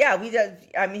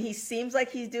 he seems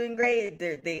like he's doing great.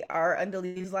 They are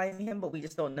underutilizing him, but we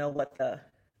just don't know what the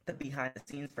behind the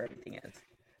scenes for everything is.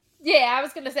 Yeah, I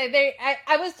was going to say,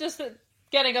 I was just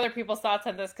getting other people's thoughts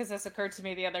on this because this occurred to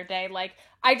me the other day. Like,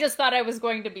 I just thought I was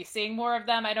going to be seeing more of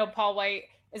them. I know Paul White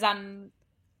is on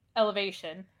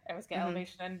Elevation. I always get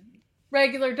Elevation and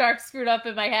regular Dark screwed up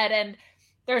in my head, and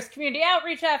there's community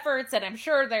outreach efforts, and I'm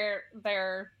sure they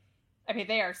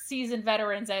are seasoned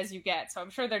veterans as you get. So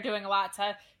I'm sure they're doing a lot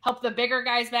to help the bigger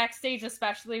guys backstage,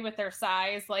 especially with their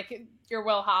size, like your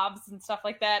Will Hobbs and stuff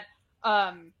like that.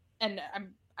 And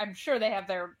I'm sure they have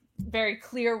their very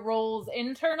clear roles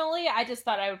internally. I just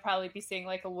thought I would probably be seeing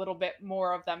like a little bit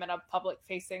more of them in a public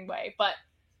facing way, but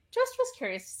just was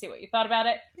curious to see what you thought about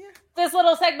it. Yeah. This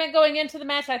little segment going into the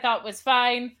match I thought was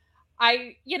fine.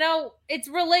 It's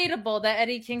relatable that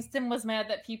Eddie Kingston was mad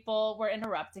that people were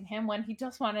interrupting him when he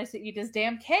just wanted to eat his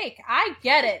damn cake. I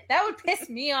get it. That would piss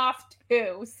me off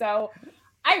too. So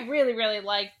I really, really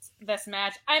liked this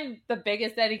match. I'm the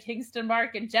biggest Eddie Kingston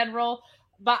mark in general,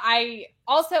 but I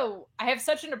have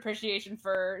such an appreciation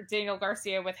for Daniel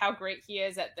Garcia with how great he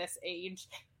is at this age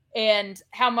and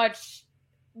how much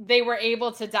they were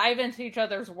able to dive into each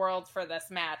other's worlds for this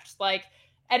match. Like,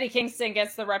 Eddie Kingston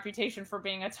gets the reputation for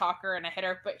being a talker and a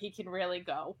hitter, but he can really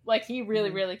go. Like, he really,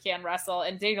 really can wrestle.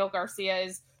 And Daniel Garcia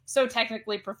is so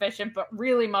technically proficient, but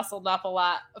really muscled up a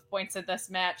lot of points in this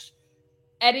match.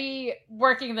 Eddie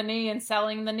working the knee and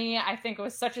selling the knee, I think,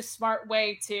 was such a smart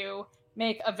way to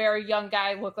make a very young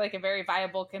guy look like a very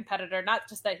viable competitor. Not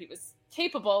just that he was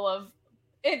capable of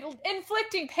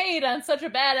inflicting pain on such a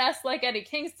badass like Eddie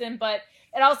Kingston, but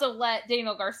it also let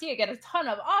Daniel Garcia get a ton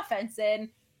of offense in,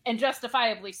 and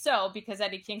justifiably so, because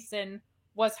Eddie Kingston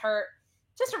was hurt.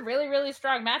 Just a really, really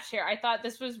strong match here. I thought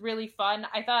this was really fun.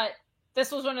 I thought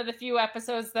this was one of the few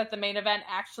episodes that the main event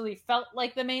actually felt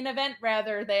like the main event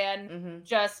rather than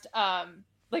just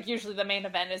like usually the main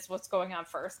event is what's going on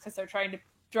first because they're trying to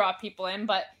draw people in.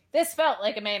 But this felt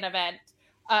like a main event.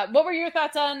 What were your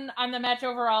thoughts on the match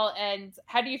overall, and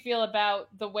how do you feel about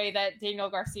the way that Daniel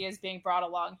Garcia is being brought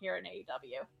along here in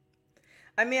AEW?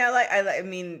 I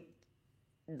mean,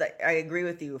 I agree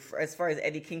with you as far as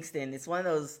Eddie Kingston. It's one of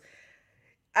those.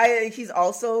 He's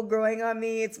also growing on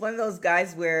me. It's one of those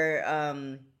guys where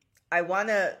I want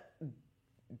to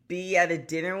be at a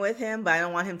dinner with him, but I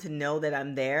don't want him to know that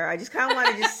I'm there. I just kind of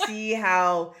want to just see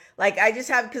how, like, I just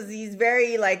have, because he's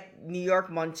very, like, New York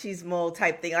machismo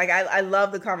type thing. Like, I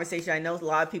love the conversation. I know a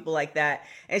lot of people like that.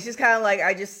 And it's just kind of like,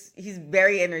 he's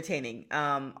very entertaining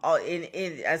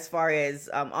in as far as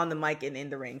on the mic and in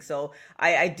the ring. So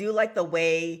I do like the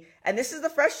way, and this is the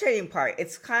frustrating part.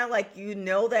 It's kind of like, you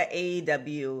know that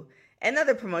AEW and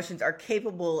other promotions are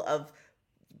capable of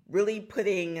really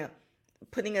putting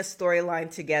a storyline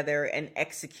together and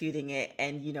executing it,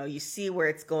 and you see where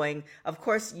it's going. Of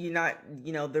course, you're not,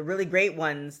 the really great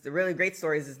ones, the really great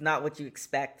stories is not what you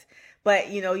expect, but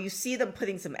you see them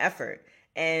putting some effort.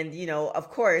 And of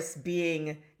course,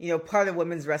 being part of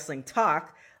Women's Wrestling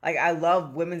Talk, like, I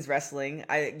love women's wrestling.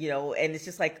 And it's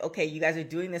just like, okay, you guys are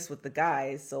doing this with the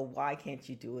guys, so why can't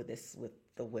you do this with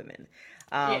the women?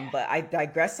 But I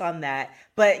digress on that.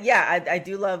 But yeah, I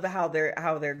do love how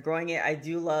they're growing it. I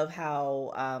do love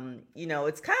how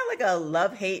it's kind of like a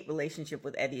love-hate relationship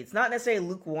with Eddie. It's not necessarily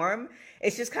lukewarm.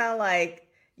 It's just kind of like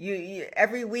you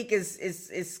every week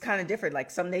is kind of different.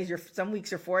 Like, some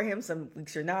weeks you're for him, some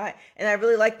weeks you're not. And I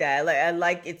really like that. I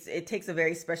like it takes a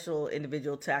very special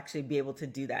individual to actually be able to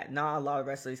do that. Not a lot of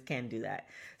wrestlers can do that.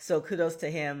 So kudos to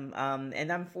him.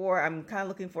 And I'm kind of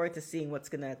looking forward to seeing what's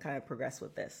going to kind of progress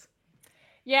with this.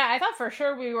 Yeah, I thought for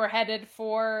sure we were headed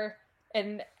for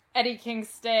an Eddie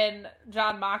Kingston,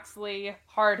 Jon Moxley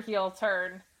hard heel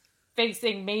turn,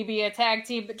 facing maybe a tag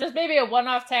team, but just maybe a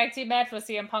one-off tag team match with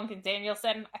CM Punk and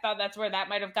Danielson. I thought that's where that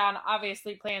might have gone.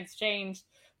 Obviously, plans changed,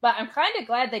 but I'm kind of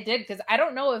glad they did, because I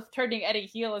don't know if turning Eddie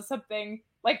heel is something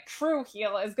like true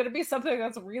heel is going to be something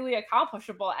that's really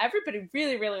accomplishable. Everybody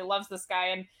really, really loves this guy,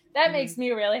 and that makes me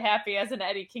really happy as an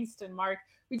Eddie Kingston mark.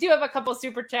 We do have a couple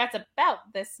super chats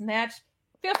about this match.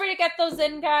 Feel free to get those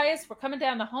in, guys. We're coming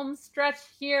down the home stretch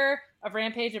here of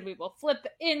Rampage, and we will flip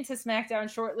into SmackDown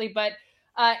shortly. But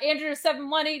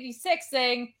Andrew7186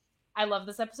 saying, I love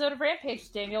this episode of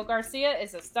Rampage. Daniel Garcia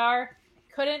is a star.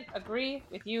 Couldn't agree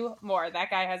with you more. That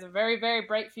guy has a very, very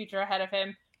bright future ahead of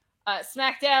him.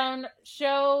 SmackDown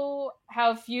show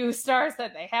how few stars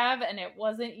that they have, and it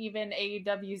wasn't even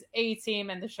AEW's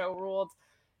A-team, and the show ruled.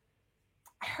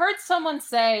 I heard someone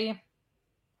say,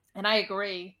 and I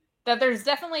agree, that there's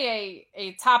definitely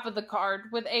a top of the card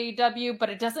with AEW,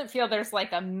 but it doesn't feel there's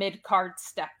like a mid-card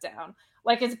step down.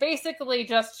 Like, it's basically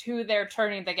just who they're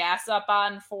turning the gas up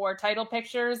on for title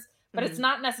pictures, but it's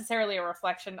not necessarily a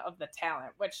reflection of the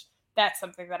talent, which that's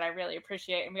something that I really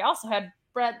appreciate. And we also had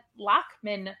Brett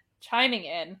Lockman chiming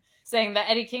in, saying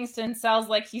that Eddie Kingston sounds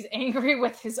like he's angry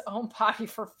with his own body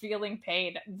for feeling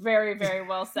pain. Very, very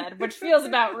well said, which feels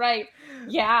about right.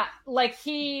 Yeah, like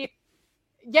he's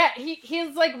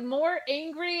like more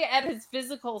angry at his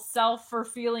physical self for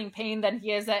feeling pain than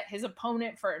he is at his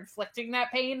opponent for inflicting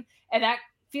that pain. And that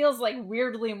feels like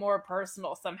weirdly more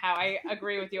personal somehow. I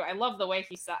agree with you. I love the way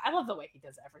he does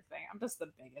everything. I'm just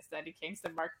the biggest Eddie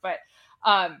Kingston mark. But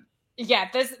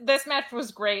this match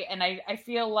was great. And I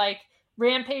feel like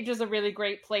Rampage is a really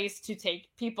great place to take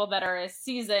people that are as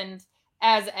seasoned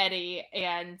as Eddie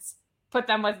and put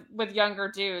them with younger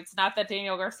dudes. Not that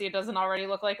Daniel Garcia doesn't already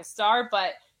look like a star,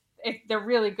 but they're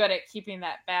really good at keeping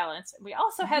that balance. We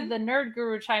also had the Nerd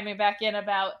Guru chiming back in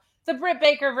about the Britt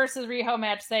Baker versus Riho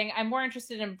match, saying, I'm more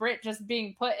interested in Britt just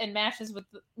being put in matches with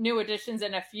new additions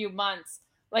in a few months,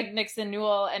 like Nixon,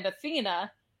 Newell, and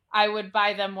Athena. I would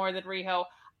buy them more than Riho.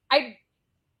 I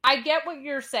get what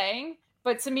you're saying,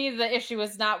 but to me, the issue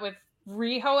is not with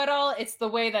Riho at all. It's the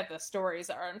way that the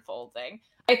stories are unfolding.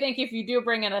 I think if you do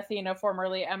bring in Athena,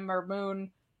 formerly Ember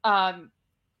Moon, and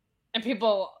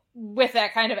people with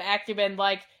that kind of acumen,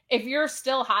 like, if you're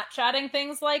still hot-shotting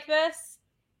things like this,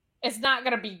 it's not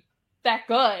going to be that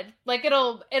good. Like,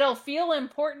 it'll feel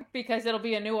important because it'll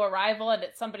be a new arrival and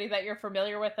it's somebody that you're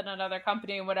familiar with in another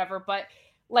company and whatever, but,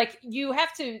 like, you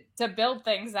have to build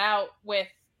things out with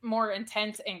more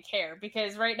intent and care,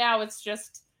 because right now it's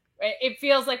just it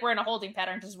feels like we're in a holding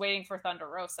pattern, just waiting for Thunder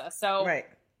Rosa. So Right.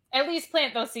 At least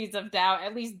plant those seeds of doubt,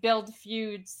 at least build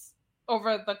feuds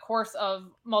over the course of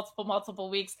multiple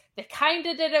weeks. They kind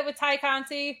of did it with Ty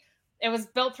Conti. It was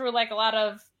built through like a lot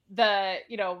of the,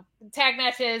 tag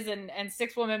matches and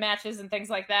 6-woman matches and things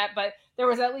like that. But there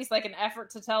was at least like an effort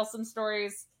to tell some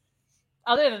stories.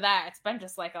 Other than that, it's been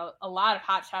just like a lot of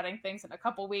hot-shotting things in a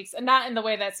couple weeks, and not in the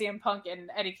way that CM Punk and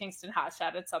Eddie Kingston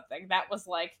hot-shotted something. That was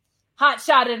like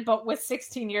hot-shotted, but with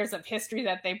 16 years of history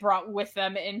that they brought with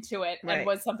them into it, and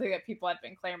was something that people had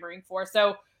been clamoring for.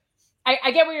 So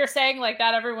I get what you're saying, like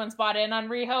not everyone's bought in on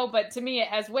Riho, but to me it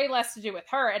has way less to do with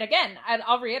her. And again,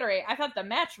 I'll reiterate, I thought the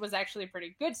match was actually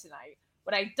pretty good tonight.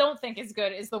 What I don't think is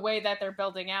good is the way that they're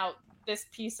building out this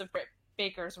piece of Britt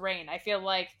Baker's reign. I feel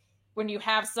like when you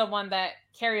have someone that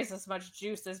carries as much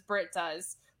juice as Britt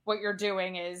does, what you're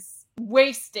doing is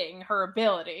wasting her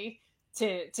ability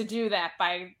to do that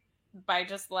by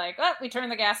just like, oh, we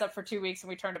turned the gas up for 2 weeks and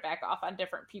we turned it back off on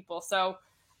different people. So,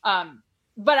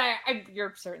 but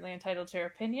you're certainly entitled to your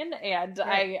opinion, and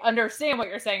I understand what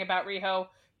you're saying about Riho,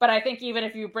 but I think even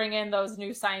if you bring in those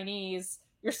new signees,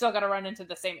 you're still going to run into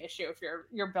the same issue if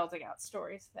you're building out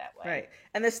stories that way. Right.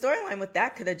 And the storyline with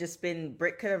that could have just been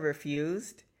Britt could have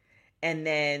refused, and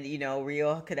then,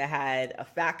 Riho could have had a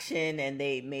faction and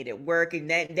they made it work, and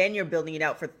then you're building it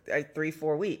out for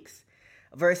 3-4 weeks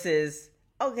versus,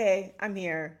 okay, I'm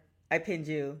here, I pinned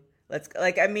you. Let's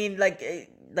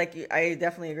I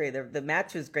definitely agree. The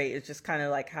match was great. It's just kind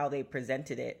of like how they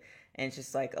presented it. And it's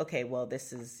just like, okay, well,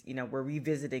 this is, we're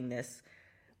revisiting this,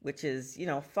 which is,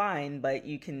 fine, but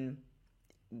you can,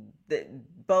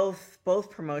 both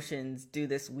promotions do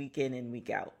this week in and week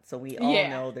out. So we all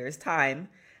know there's time.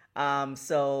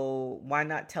 So why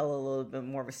not tell a little bit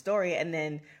more of a story? And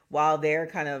then while they're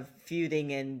kind of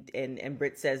feuding and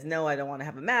Britt says, no, I don't want to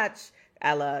have a match,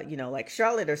 a la, like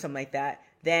Charlotte or something like that,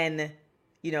 then,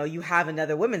 you have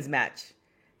another women's match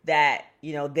that,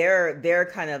 they're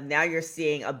kind of, now you're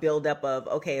seeing a buildup of,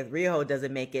 okay, if Riho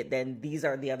doesn't make it, then these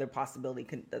are the other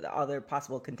the other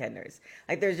possible contenders.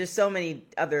 Like, there's just so many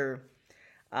other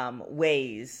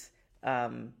ways,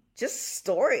 just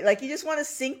story. Like, you just want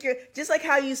to just like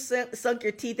how you sunk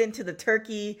your teeth into the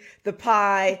turkey, the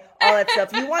pie, all that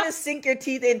stuff. You want to sink your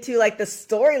teeth into like the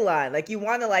storyline. Like, you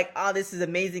want to like, oh, this is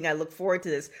amazing, I look forward to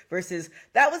this, versus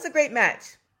that was a great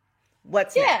match.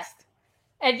 What's next?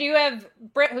 And you have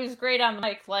Britt, who's great on the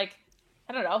mic. Like,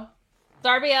 I don't know,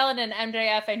 Darby Allin and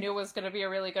MJF, I knew was going to be a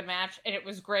really good match, and it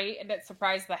was great, and it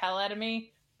surprised the hell out of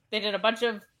me. They did a bunch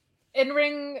of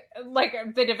in-ring, like,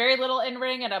 they did very little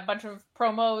in-ring and a bunch of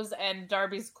promos and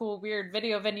Darby's cool, weird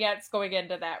video vignettes going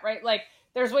into that, right? Like,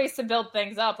 there's ways to build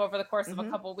things up over the course of a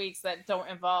couple weeks that don't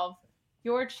involve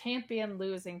your champion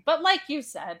losing. But like you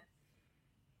said,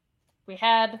 we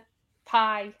had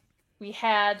pie, we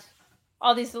had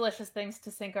all these delicious things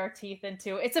to sink our teeth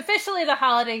into. It's officially the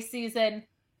holiday season.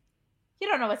 You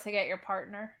don't know what to get your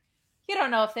partner. You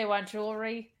don't know if they want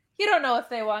jewelry. You don't know if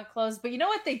they want clothes. But you know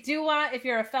what they do want if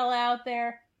you're a fella out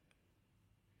there?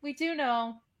 We do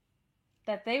know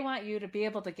that they want you to be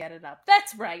able to get it up.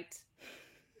 That's right.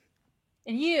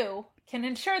 And you can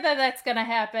ensure that that's going to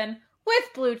happen with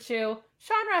Blue Chew.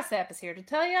 Sean Ross Sapp is here to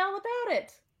tell you all about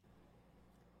it.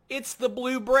 It's the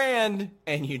blue brand,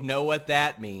 and you know what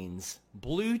that means.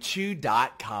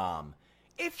 BlueChew.com.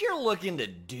 If you're looking to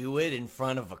do it in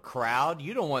front of a crowd,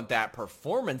 you don't want that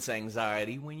performance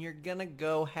anxiety when you're gonna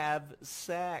go have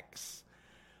sex.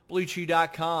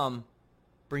 BlueChew.com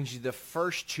brings you the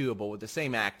first chewable with the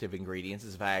same active ingredients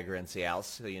as Viagra and Cialis,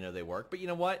 so you know they work. But you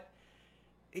know what?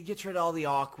 It gets rid of all the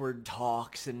awkward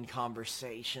talks and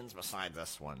conversations besides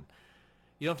this one.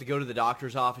 You don't have to go to the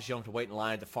doctor's office. You don't have to wait in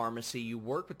line at the pharmacy. You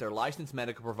work with their licensed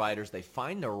medical providers. They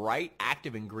find the right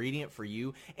active ingredient for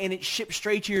you, and it ships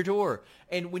straight to your door.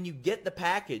 And when you get the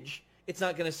package, it's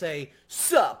not going to say,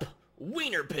 "Sup,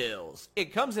 wiener pills."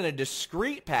 It comes in a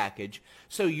discreet package,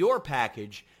 so your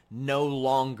package no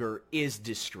longer is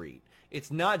discreet.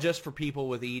 It's not just for people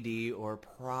with ED or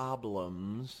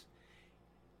problems.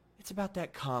 It's about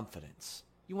that confidence.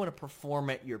 You want to perform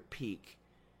at your peak.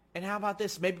 And how about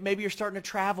this? Maybe you're starting to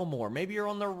travel more. Maybe you're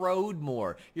on the road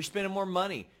more. You're spending more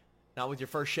money. Not with your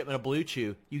first shipment of Blue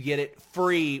Chew. You get it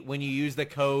free when you use the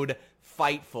code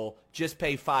FIGHTFUL. Just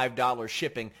pay $5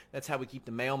 shipping. That's how we keep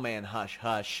the mailman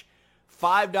hush-hush.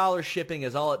 $5 shipping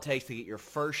is all it takes to get your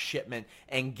first shipment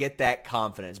and get that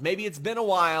confidence. Maybe it's been a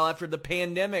while after the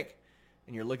pandemic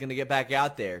and you're looking to get back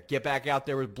out there. Get back out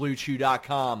there with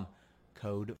BlueChew.com.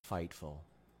 Code FIGHTFUL.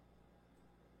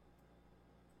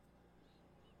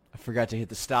 I forgot to hit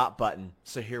the stop button,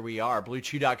 so here we are.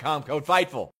 BlueChew.com, code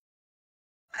FIGHTFUL.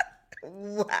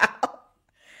 Wow.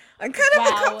 I'm kind of Wow.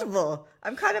 uncomfortable.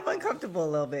 I'm kind of uncomfortable a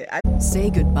little bit.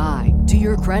 Say goodbye to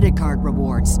your credit card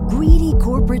rewards. Greedy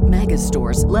corporate mega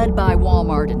stores, led by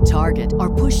Walmart and Target,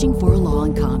 are pushing for a law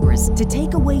in Congress to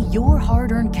take away your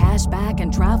hard-earned cash back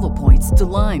and travel points to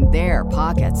line their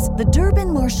pockets. The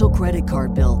Durbin-Marshall credit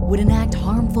card bill would enact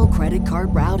harmful credit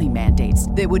card routing mandates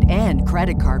that would end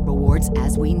credit card rewards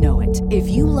as we know it. If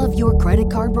you love your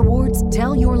credit card rewards,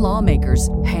 tell your lawmakers,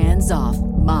 hands off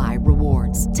my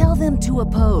rewards. Tell them to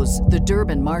oppose the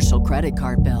Durbin-Marshall credit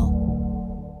card bill.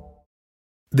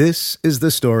 This is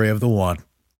the story of the one.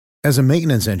 As a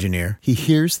maintenance engineer, he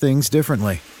hears things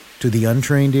differently. To the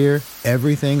untrained ear,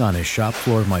 everything on his shop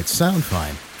floor might sound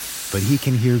fine, but he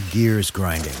can hear gears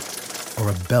grinding or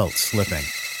a belt slipping.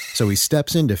 So he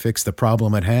steps in to fix the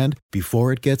problem at hand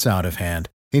before it gets out of hand.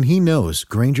 And he knows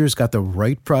Grainger's got the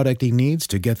right product he needs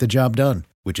to get the job done,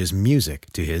 which is music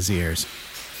to his ears.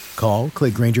 Call,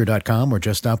 click Grainger.com, or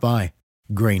just stop by.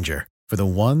 Grainger, for the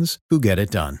ones who get it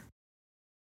done.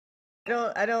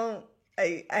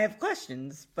 I have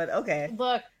questions, but okay.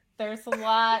 Look, there's a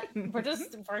lot.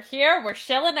 We're here. We're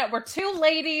chilling out. We're two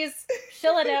ladies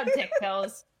chilling out dick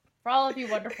pills for all of you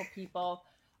wonderful people.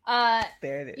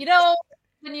 There it is. You know,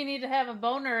 when you need to have a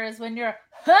boner is when you're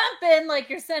humping, like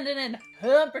you're sending in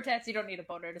humper chats. You don't need a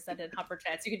boner to send in humper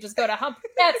chats. You can just go to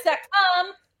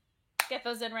humperchats.com. Get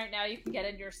those in right now. You can get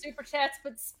in your super chats.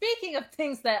 But speaking of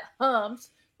things that humped,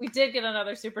 we did get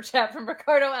another super chat from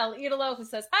Ricardo El Idolo, who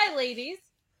says, "Hi, ladies.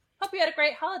 Hope you had a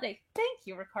great holiday." Thank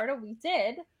you, Ricardo. We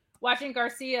did. Watching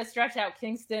Garcia stretch out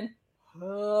Kingston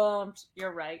humped.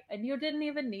 You're right. And you didn't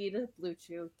even need a Blue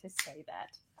Chew to say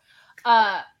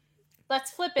that.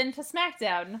 Let's flip into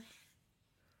SmackDown.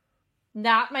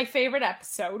 Not my favorite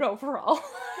episode overall.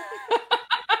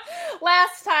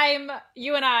 Last time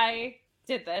you and I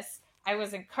did this, I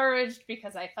was encouraged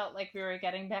because I felt like we were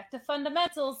getting back to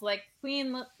fundamentals, like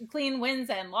clean wins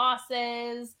and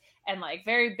losses, and like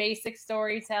very basic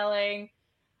storytelling.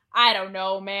 I don't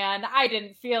know, man. I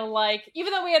didn't feel like,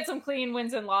 even though we had some clean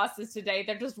wins and losses today,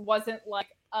 there just wasn't like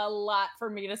a lot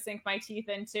for me to sink my teeth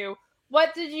into.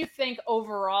 What did you think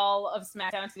overall of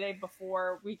SmackDown today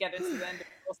before we get into the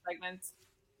individual segments?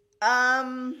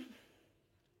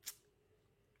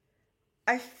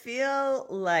 I feel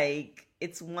like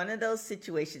it's one of those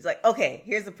situations, like, okay,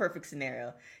 here's a perfect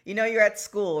scenario. You know, you're at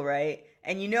school, right?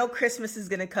 And you know Christmas is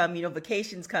going to come, you know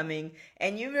vacation's coming,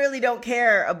 and you really don't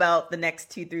care about the next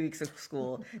 2-3 weeks of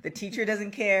school. The teacher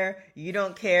doesn't care, you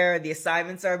don't care, the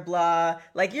assignments are blah.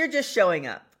 Like, you're just showing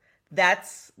up.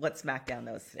 That's what SmackDown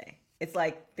knows today. It's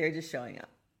like they're just showing up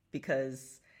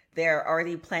because they're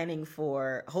already planning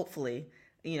for, hopefully,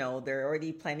 you know, they're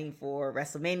already planning for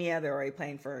WrestleMania. They're already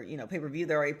planning for, you know, pay-per-view.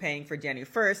 They're already planning for January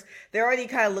 1st. They're already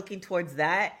kind of looking towards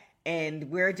that. And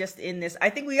we're just in this, I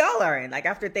think we all are in, like,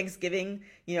 after Thanksgiving,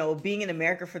 you know, being in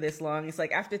America for this long, it's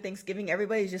like after Thanksgiving,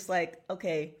 everybody's just like,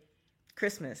 okay,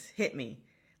 Christmas, hit me.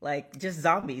 Like, just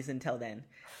zombies until then.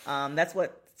 That's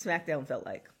what SmackDown felt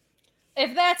like.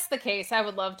 If that's the case, I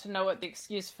would love to know what the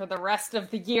excuse for the rest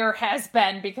of the year has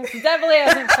been, because it definitely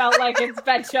hasn't felt like it's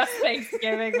been just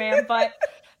Thanksgiving, man. But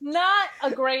not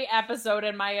a great episode,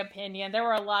 in my opinion. There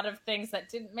were a lot of things that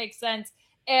didn't make sense.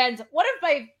 And one of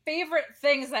my favorite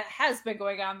things that has been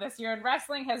going on this year in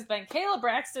wrestling has been Kayla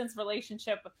Braxton's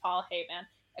relationship with Paul Heyman.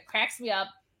 It cracks me up.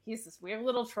 He's this weird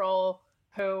little troll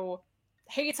who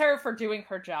hates her for doing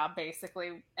her job,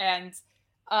 basically. And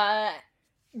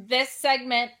this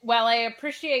segment, while I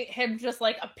appreciate him just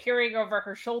like appearing over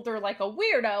her shoulder like a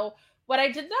weirdo, what I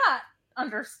did not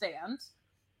understand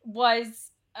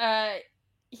was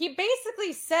he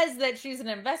basically says that she's an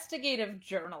investigative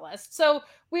journalist. So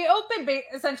we open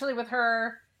essentially with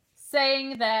her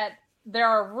saying that there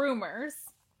are rumors,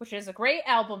 which is a great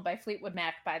album by Fleetwood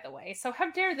Mac, by the way. So how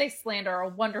dare they slander a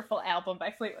wonderful album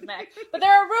by Fleetwood Mac? But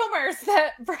there are rumors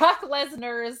that Brock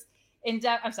Lesnar's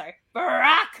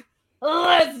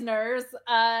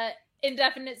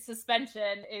indefinite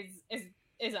suspension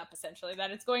is up, essentially,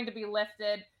 that it's going to be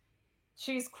lifted.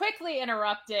 She's quickly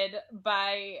interrupted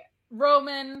by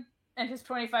Roman and his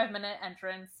 25-minute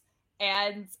entrance,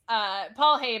 and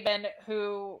Paul Heyman,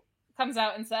 who comes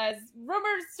out and says,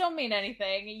 rumors don't mean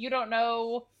anything. You don't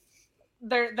know.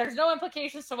 There's no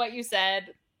implications to what you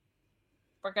said.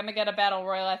 We're going to get a battle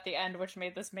royal at the end, which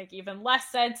made this make even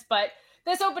less sense. But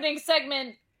this opening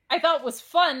segment I thought was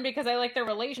fun because I like their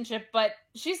relationship, but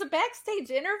she's a backstage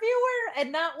interviewer and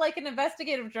not like an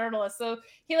investigative journalist. So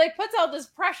he like puts all this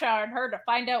pressure on her to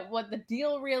find out what the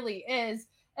deal really is.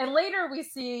 And later we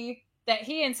see that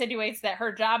he insinuates that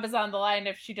her job is on the line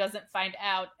if she doesn't find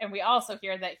out. And we also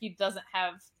hear that he doesn't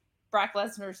have Brock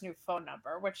Lesnar's new phone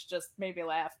number, which just made me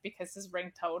laugh because his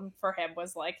ringtone for him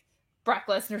was like Brock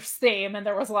Lesnar's theme, and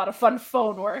there was a lot of fun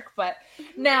phone work, but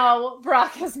now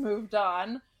Brock has moved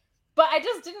on. But I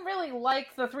just didn't really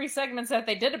like the 3 segments that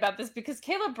they did about this because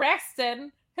Kayla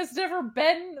Braxton has never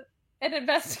been an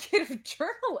investigative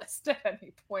journalist at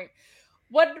any point.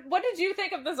 What did you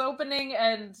think of this opening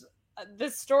and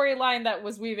this storyline that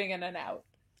was weaving in and out?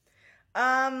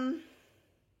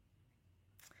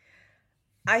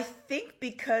 I think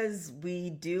because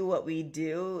we do what we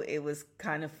do, it was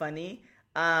kind of funny.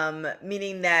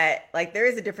 Meaning that like there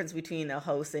is a difference between a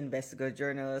host, investigative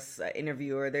journalist,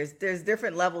 interviewer. There's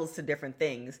different levels to different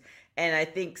things. And I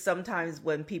think sometimes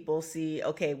when people see,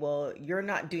 okay, well, you're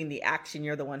not doing the action,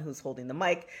 you're the one who's holding the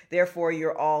mic, therefore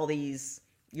you're all these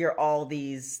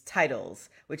titles,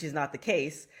 which is not the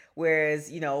case. Whereas,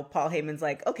 Paul Heyman's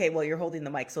like, okay, well, you're holding the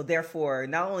mic, so therefore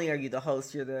not only are you the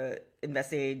host, you're the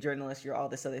investigative journalist, you're all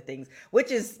this other things,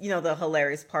 which is, the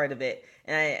hilarious part of it.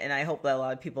 And I hope that a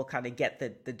lot of people kind of get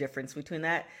the difference between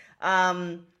that.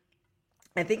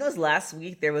 I think it was last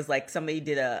week there was like somebody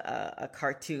did a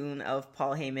cartoon of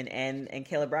Paul Heyman and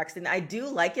Kayla Braxton. I do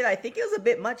like it. I think it was a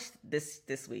bit much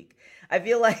this week. I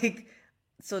feel like,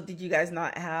 so did you guys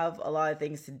not have a lot of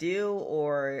things to do,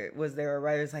 or was there a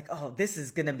writer's like, oh, this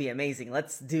is going to be amazing,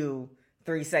 let's do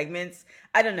 3 segments?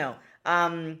 I don't know.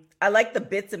 I like the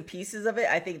bits and pieces of it.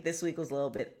 I think this week was a little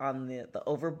bit on the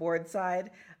overboard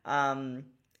side.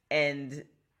 And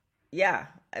yeah,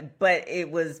 but it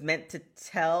was meant to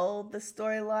tell the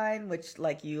storyline, which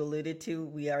like you alluded to,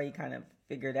 we already kind of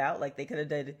figured out. Like they could have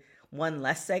did one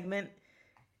less segment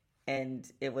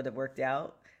and it would have worked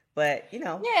out. But,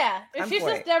 yeah, if she's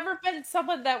just never been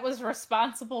someone that was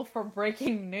responsible for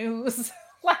breaking news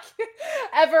like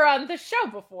ever on the show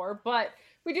before. But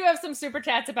we do have some super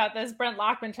chats about this. Brent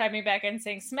Lockman chiming back in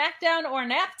saying SmackDown or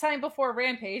nap time before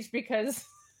Rampage because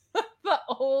the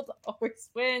old always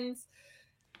wins.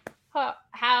 How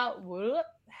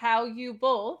you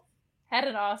both had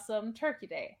an awesome Turkey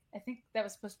Day. I think that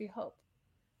was supposed to be Hope.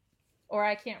 Or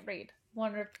I can't read.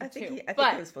 One or two. I think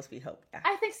it was supposed to be Hope. Yeah.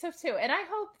 I think so too. And I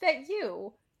hope that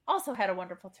you also had a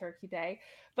wonderful Turkey Day.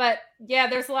 But yeah,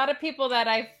 there's a lot of people that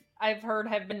I've heard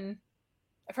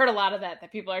I've heard a lot of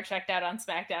that people are checked out on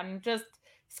SmackDown. Just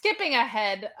skipping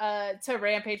ahead to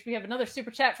Rampage, we have another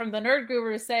super chat from the Nerd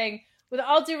Guru saying, with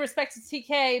all due respect to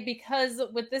TK, because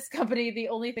with this company, the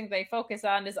only thing they focus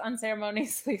on is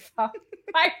unceremoniously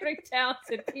firing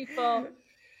talented people.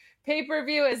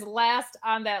 Pay-per-view is last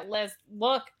on that list.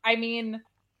 Look, I mean,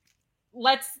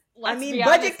 let's be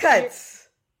budget cuts.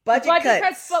 Budget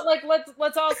cuts. But like,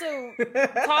 let's also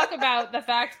talk about the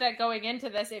fact that going into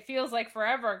this, it feels like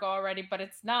forever ago already, but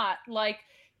it's not. Like,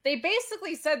 they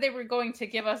basically said they were going to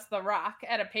give us The Rock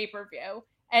at a pay-per-view,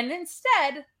 and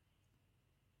instead,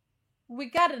 we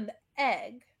got an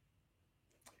egg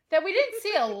that we didn't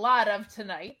see a lot of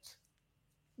tonight.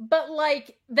 But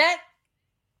like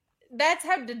that's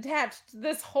how detached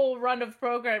this whole run of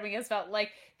programming has felt. Like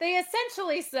they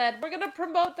essentially said, we're going to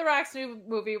promote The Rock's new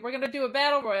movie. We're going to do a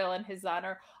battle royal in his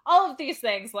honor. All of these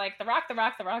things like The Rock.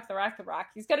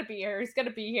 He's going to be here. He's going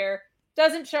to be here.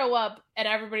 Doesn't show up. And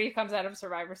everybody comes out of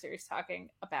Survivor Series talking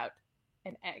about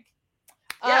an egg.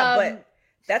 Yeah, but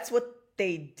that's what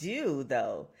they do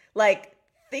though. Like,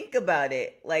 think about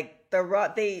it. Like The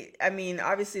Rock,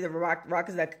 obviously The Rock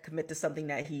is not gonna commit to something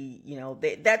that he,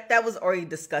 that was already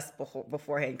discussed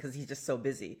beforehand because he's just so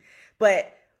busy.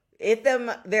 But if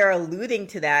they're alluding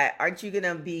to that, aren't you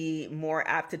gonna be more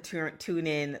apt to tune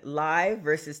in live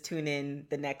versus tune in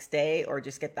the next day or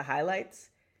just get the highlights?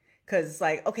 Because it's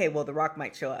like, okay, well, The Rock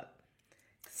might show up.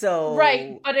 So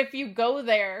right, but if you go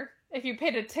there, if you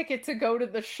paid a ticket to go to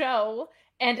the show,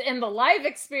 and in the live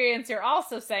experience, you're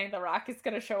also saying The Rock is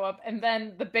going to show up, and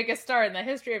then the biggest star in the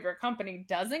history of your company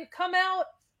doesn't come out.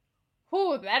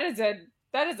 Whew, that is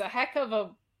a heck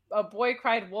of a boy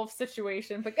cried wolf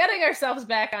situation. But getting ourselves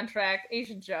back on track,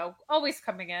 Asian Joe always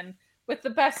coming in with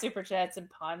the best super chats and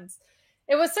puns.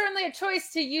 It was certainly a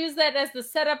choice to use that as the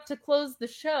setup to close the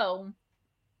show.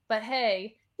 But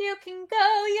hey, you can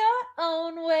go your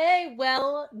own way.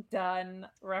 Well done,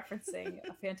 referencing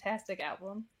a fantastic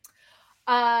album.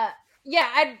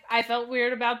 Yeah, I felt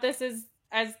weird about this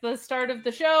as the start of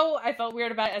the show. I felt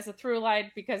weird about it as a through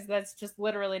line because that's just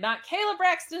literally not Kayla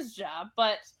Braxton's job.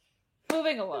 But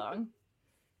moving along,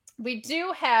 we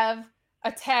do have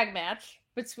a tag match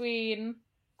between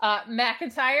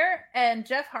McIntyre and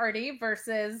Jeff Hardy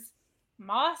versus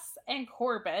Moss and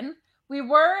Corbin. We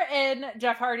were in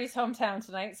Jeff Hardy's hometown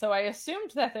tonight, so I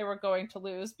assumed that they were going to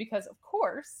lose because, of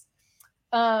course.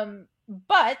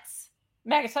 But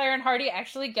McIntyre and Hardy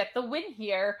actually get the win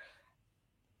here.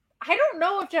 I don't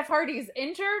know if Jeff Hardy is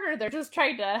injured or they're just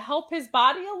trying to help his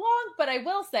body along, but I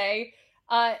will say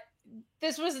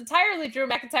this was entirely Drew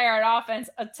McIntyre on offense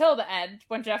until the end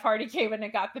when Jeff Hardy came in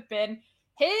and got the pin.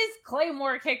 His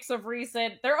Claymore kicks of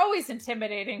recent, they're always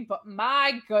intimidating, but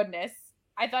my goodness,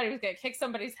 I thought he was going to kick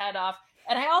somebody's head off.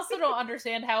 And I also don't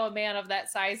understand how a man of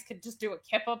that size could just do a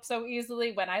kip up so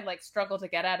easily when I like struggle to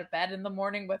get out of bed in the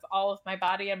morning with all of my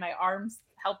body and my arms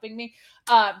helping me.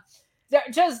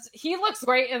 He looks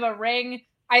great in the ring.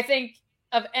 I think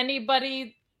of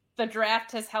anybody, the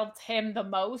draft has helped him the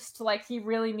most. Like, he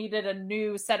really needed a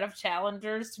new set of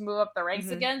challengers to move up the ranks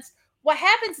against. What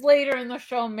happens later in the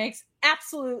show makes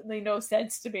absolutely no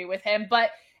sense to me with him.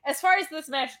 But as far as this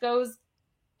match goes,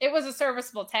 it was a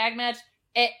serviceable tag match.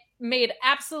 It made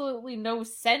absolutely no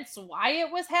sense why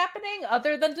it was happening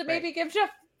other than to maybe give Jeff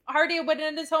Hardy a win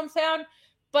in his hometown.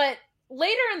 But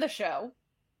later in the show,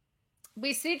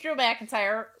 we see Drew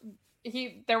McIntyre.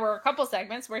 There were a couple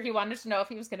segments where he wanted to know if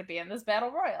he was going to be in this battle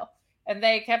royal. And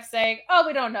they kept saying, oh,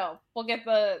 we don't know. We'll get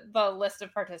the list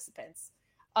of participants.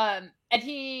 And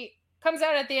he comes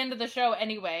out at the end of the show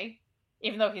anyway,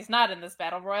 even though he's not in this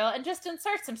battle royal, and just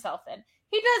inserts himself in.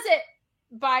 He does it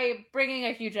by bringing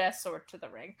a huge ass sword to the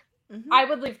ring. I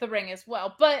would leave the ring as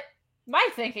well. But my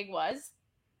thinking was,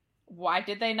 why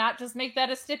did they not just make that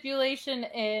a stipulation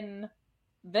in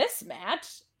this match?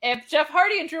 If Jeff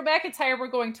Hardy and Drew McIntyre were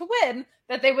going to win,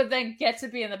 that they would then get to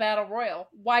be in the battle royal.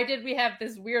 Why did we have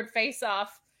this weird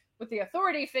face-off with the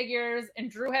authority figures and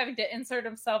Drew having to insert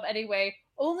himself anyway,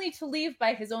 only to leave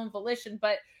by his own volition?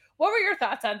 But what were your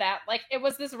thoughts on that? Like, it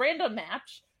was this random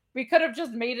match. We could have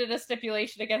just made it a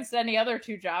stipulation against any other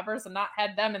two jobbers and not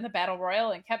had them in the battle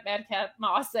royal and kept Madcap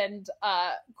Moss and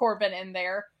Corbin in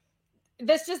there.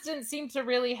 This just didn't seem to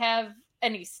really have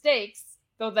any stakes,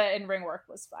 though the in-ring work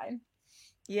was fine.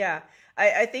 Yeah,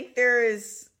 I think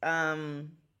there's an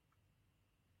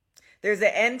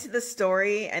end to the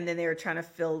story, and then they were trying to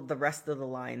fill the rest of the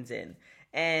lines in.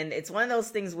 And it's one of those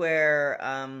things where,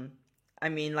 I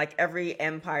mean, like every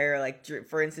empire, like Drew,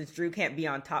 for instance, Drew can't be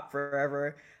on top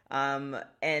forever. But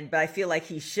I feel like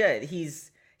he should.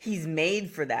 He's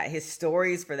made for that. His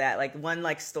story's for that. Like one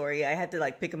story, I had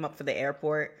to pick him up for the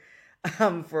airport.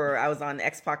 I was on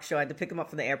X-Pac show. I had to pick him up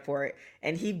from the airport,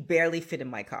 and he barely fit in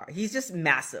my car. He's just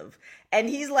massive, and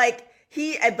he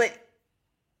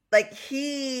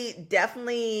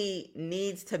definitely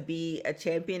needs to be a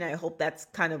champion. I hope that's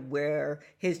kind of where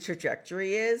his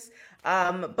trajectory is.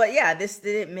 But yeah, this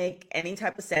didn't make any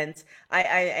type of sense. I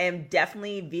am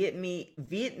definitely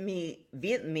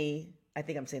Vietnamese. I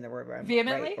think I'm saying the word right,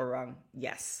 vehemently, right or wrong.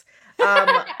 Yes,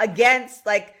 against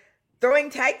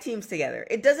throwing tag teams together.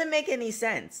 It doesn't make any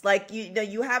sense.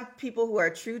 You have people who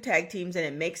are true tag teams and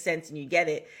it makes sense and you get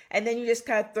it. And then you just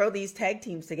kind of throw these tag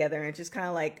teams together and it's just kind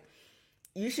of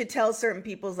you should tell certain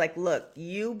people's look,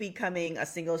 you becoming a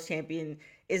singles champion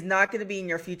is not going to be in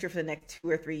your future for the next 2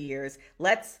 or 3 years.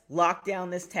 Let's lock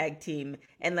down this tag team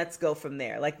and let's go from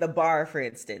there. Like the Bar, for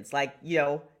instance,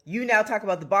 you now talk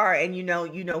about the Bar and you know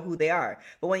who they are.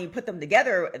 But when you put them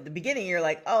together at the beginning, you're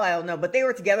like, oh, I don't know. But they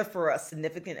were together for a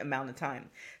significant amount of time.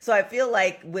 So I feel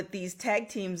like with these tag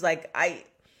teams,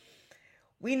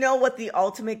 we know what the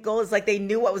ultimate goal is. They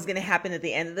knew what was going to happen at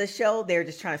the end of the show. They're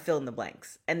just trying to fill in the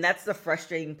blanks. And that's the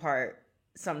frustrating part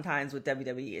sometimes with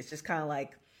WWE. It's just kind of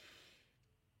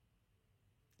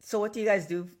so what do you guys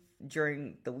do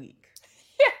during the week?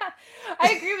 Yeah,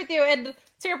 I agree with you. And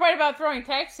to your point about throwing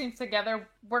tag teams together,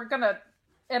 we're going to,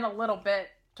 in a little bit,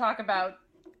 talk about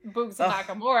Boogs and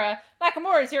Nakamura.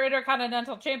 Nakamura is your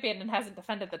Intercontinental Champion and hasn't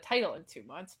defended the title in 2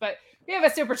 months. But we have a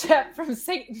super chat from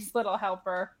Satan's Little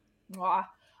Helper. Mwah.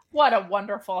 What a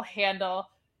wonderful handle.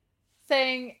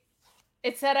 Saying,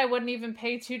 it said I wouldn't even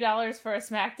pay $2 for a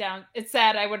SmackDown. It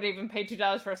said I wouldn't even pay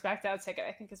 $2 for a SmackDown ticket,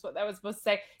 I think is what that was supposed to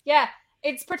say. Yeah,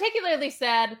 it's particularly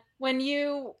sad when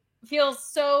you feel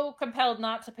so compelled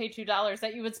not to pay $2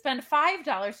 that you would spend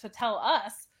 $5 to tell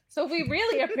us. So we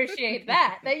really appreciate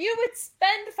that you would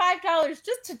spend $5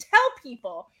 just to tell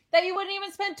people that you wouldn't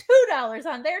even spend $2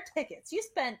 on their tickets. You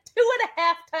spent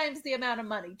 2.5 times the amount of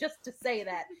money just to say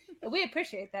that. And we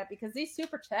appreciate that because these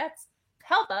super chats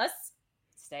help us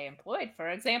stay employed, for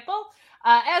example.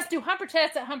 As do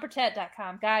humperchats at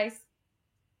humperchat.com. Guys,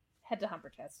 head to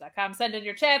humperchats.com, send in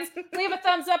your chats, leave a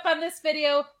thumbs up on this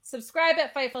video, subscribe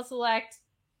at Fightful Select.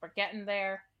 We're getting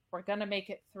there. We're going to make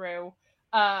it through.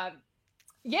 I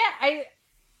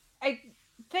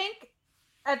think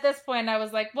at this point I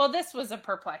was like, well, this was a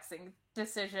perplexing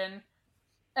decision.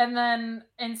 And then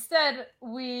instead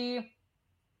we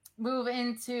move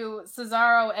into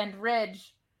Cesaro and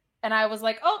Ridge. And I was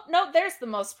like, oh, no, there's the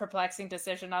most perplexing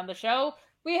decision on the show.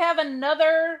 We have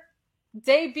another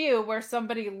debut where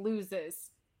somebody loses.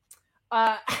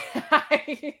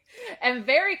 I am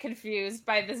very confused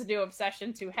by this new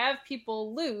obsession to have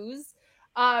people lose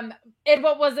in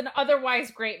what was an otherwise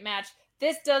great match.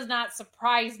 This does not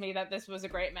surprise me that this was a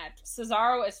great match.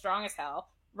 Cesaro is strong as hell.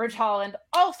 Ridge Holland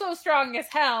also strong as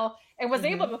hell and was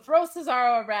able to throw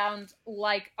Cesaro around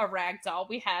like a rag doll.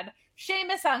 We had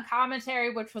Sheamus on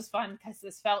commentary, which was fun because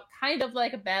this felt kind of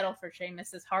like a battle for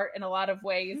Sheamus's heart in a lot of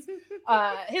ways.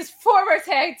 His former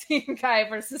tag team guy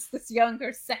versus this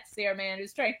younger, sexier man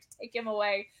who's trying to take him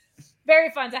away.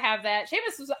 Very fun to have that.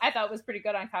 Sheamus I thought was pretty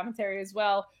good on commentary as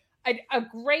well. A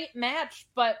great match,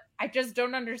 but I just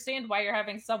don't understand why you're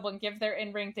having someone give their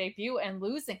in-ring debut and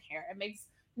losing here. It makes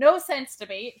no sense to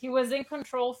me. He was in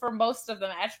control for most of the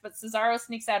match, but Cesaro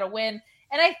sneaks out a win.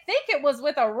 And I think it was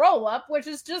with a roll-up, which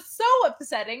is just so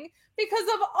upsetting because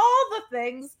of all the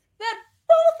things that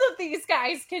both of these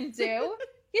guys can do.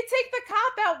 You take the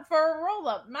cop out for a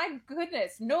roll-up. My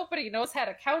goodness, nobody knows how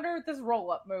to counter this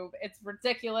roll-up move. It's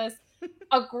ridiculous.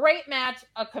 A great match,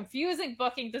 a confusing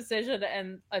booking decision,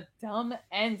 and a dumb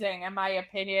ending, in my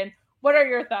opinion. What are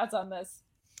your thoughts on this?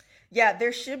 Yeah,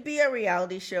 there should be a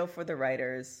reality show for the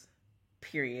writers,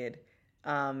 period.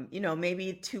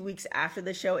 Maybe 2 weeks after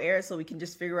the show airs so we can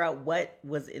just figure out what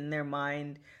was in their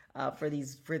mind for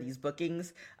these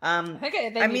bookings.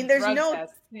 There's no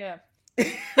tests. Yeah.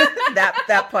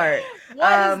 that part.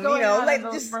 What is going on in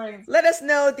those just brains? Let us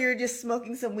know if you're just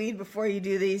smoking some weed before you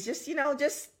do these. Just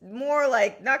more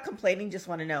like not complaining, just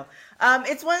want to know.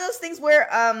 It's one of those things where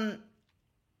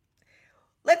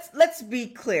let's be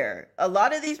clear. A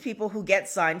lot of these people who get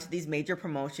signed to these major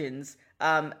promotions,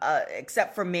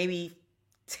 except for maybe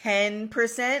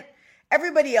 10%,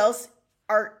 everybody else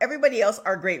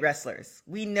are great wrestlers.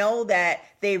 We know that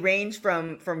they range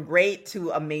from great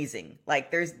to amazing.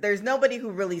 Like there's nobody who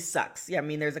really sucks. Yeah, I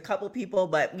mean there's a couple people,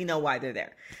 but we know why they're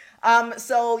there.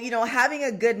 So having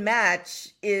a good match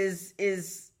is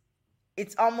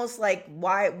it's almost like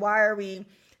why are we?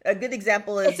 A good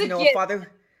example is a father.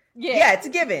 Yeah, it's a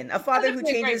given. A father who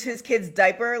changes his kid's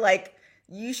diaper, like,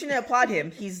 you shouldn't applaud him.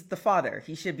 He's the father.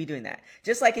 He should be doing that.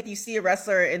 Just like if you see a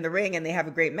wrestler in the ring and they have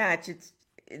a great match,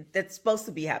 that's supposed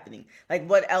to be happening. Like,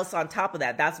 what else on top of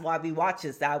that? That's why we watch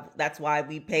this. That's why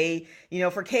we pay,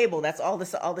 for cable. That's all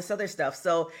this other stuff.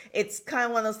 So it's kind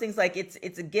of one of those things. Like it's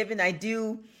a given.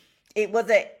 It was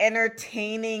an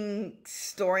entertaining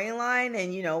storyline,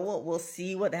 and we'll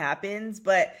see what happens.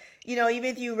 But even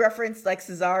if you reference like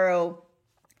Cesaro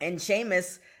and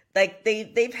Sheamus, like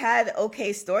they've had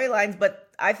okay storylines, but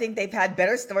I think they've had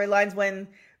better storylines when,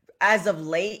 as of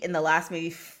late, in the last maybe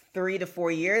 3 to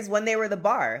 4 years, when they were the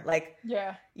bar. Like,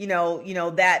 that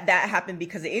happened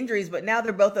because of injuries, but now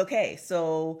they're both okay.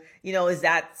 So, is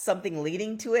that something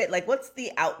leading to it? Like, what's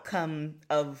the outcome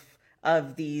of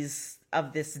this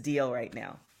deal right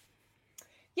now?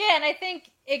 Yeah, and I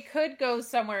think it could go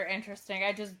somewhere interesting.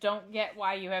 I just don't get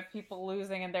why you have people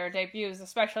losing in their debuts,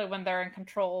 especially when they're in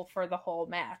control for the whole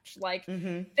match. Like,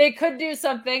 they could do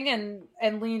something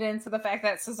and lean into the fact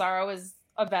that Cesaro is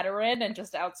a veteran and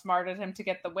just outsmarted him to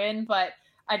get the win. But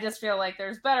I just feel like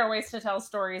there's better ways to tell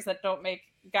stories that don't make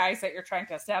guys that you're trying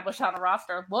to establish on a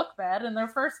roster look bad in their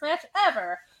first match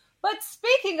ever. But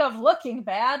speaking of looking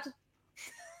bad,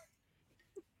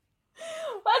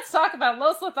 let's talk about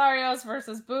Los Lotharios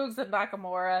versus Boogs and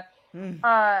Nakamura.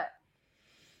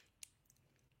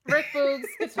 Rick Boogs'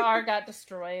 guitar got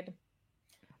destroyed.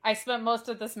 I spent most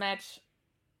of this match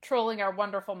trolling our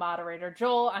wonderful moderator,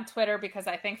 Joel, on Twitter because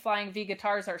I think Flying V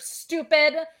guitars are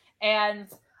stupid. And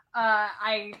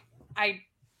I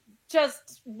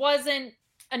just wasn't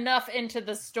enough into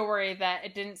the story that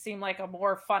it didn't seem like a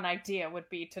more fun idea would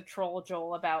be to troll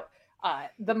Joel about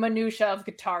the minutia of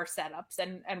guitar setups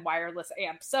and wireless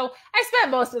amps. So I spent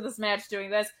most of this match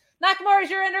doing this. Nakamura is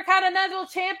your Intercontinental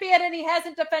Champion and he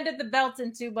hasn't defended the belt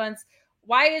in 2 months.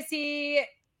 Why is he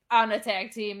on a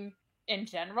tag team in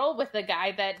general with a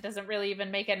guy that doesn't really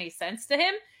even make any sense to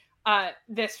him?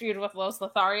 This feud with Los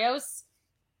Lotharios,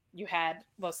 you had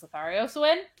Los Lotharios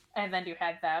win, and then you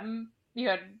had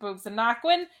Boogs and Nak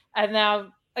win, and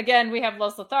now again we have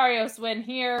Los Lotharios win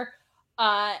here.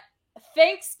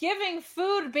 Thanksgiving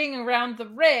food being around the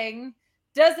ring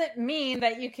doesn't mean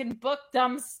that you can book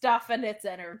dumb stuff and it's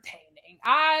entertaining.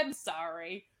 I'm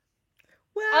sorry.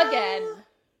 Well, again,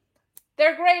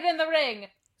 they're great in the ring.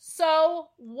 So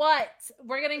what?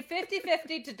 We're getting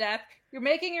 50-50 to death. You're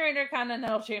making your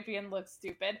Intercontinental Champion look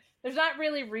stupid. There's not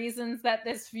really reasons that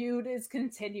this feud is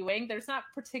continuing. There's not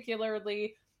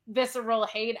particularly visceral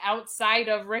hate outside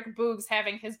of Rick Boogs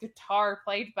having his guitar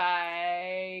played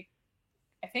by,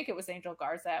 I think it was Angel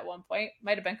Garza at one point.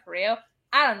 Might have been Carrillo.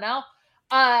 I don't know.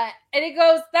 And he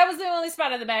goes, that was the only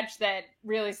spot of the match that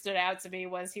really stood out to me,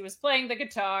 was he was playing the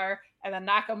guitar and then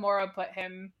Nakamura put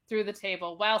him through the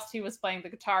table whilst he was playing the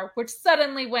guitar, which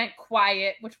suddenly went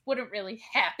quiet, which wouldn't really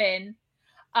happen.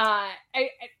 I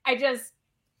just,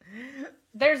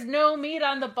 there's no meat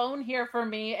on the bone here for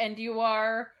me, and you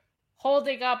are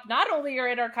holding up not only your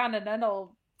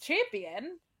Intercontinental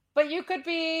Champion, but you could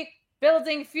be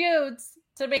building feuds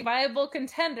to make viable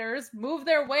contenders move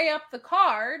their way up the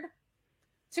card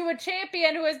to a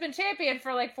champion who has been champion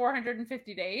for like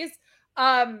 450 days.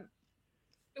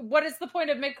 What is the point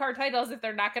of mid-card titles if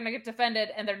they're not going to get defended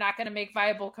and they're not going to make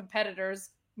viable competitors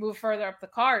move further up the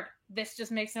card? This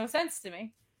just makes no sense to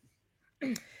me.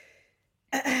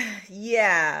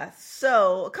 Yeah.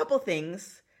 So a couple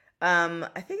things. I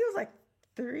think it was like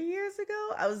 3 years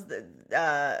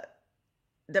ago.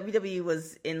 WWE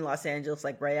was in Los Angeles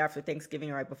like right after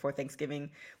Thanksgiving or right before Thanksgiving.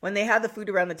 When they had the food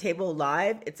around the table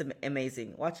live, it's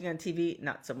amazing. Watching on TV,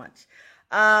 not so much.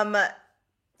 I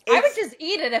would just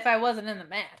eat it if I wasn't in the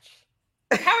match.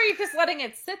 How are you just letting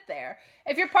it sit there?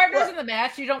 If your partner's in the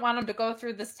match, you don't want them to go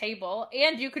through this table,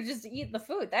 and you could just eat the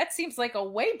food. That seems like a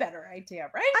way better idea,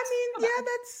 right? I mean,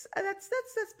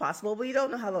 that's possible, but you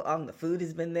don't know how long the food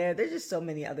has been there. There's just so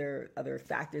many other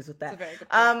factors with that.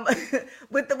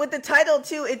 With the title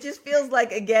too, it just feels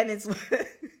like, again, it's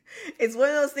it's one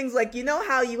of those things like, you know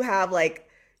how you have like,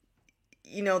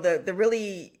 you know, the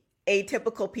really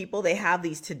atypical people, they have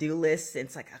these to-do lists, and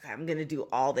it's like, okay, I'm gonna do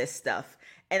all this stuff.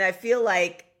 And I feel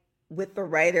like with the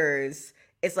writers,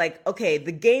 it's like, okay,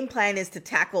 the game plan is to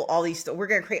tackle all these, we're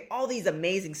going to create all these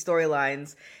amazing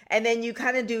storylines. And then you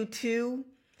kind of do two,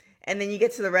 and then you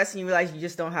get to the rest and you realize you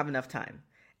just don't have enough time.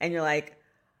 And you're like,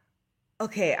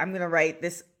 okay, I'm going to write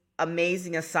this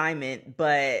amazing assignment,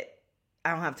 but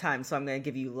I don't have time, so I'm going to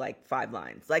give you like 5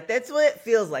 lines. Like, that's what it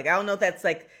feels like. I don't know if that's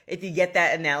like, if you get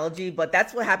that analogy, but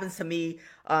that's what happens to me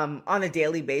on a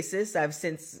daily basis. I've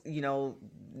since, you know,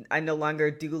 I no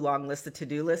longer do long list of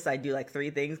to-do lists. I do like 3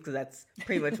 things because that's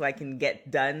pretty much what I can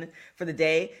get done for the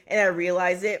day. And I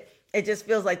realize it just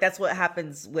feels like that's what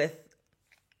happens with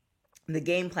the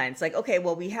game plan. It's like, okay,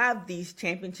 well, we have these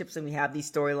championships and we have these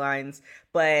storylines,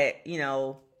 but, you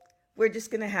know, we're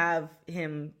just going to have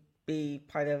him be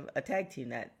part of a tag team.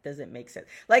 That doesn't make sense.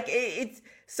 Like, it's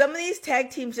some of these tag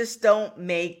teams just don't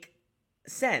make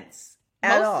sense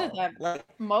at all.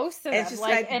 Most of them.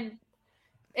 Like, and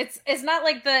it's not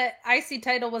like the IC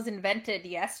title was invented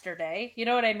yesterday. You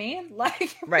know what I mean?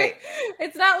 Like, right.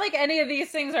 It's not like any of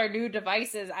these things are new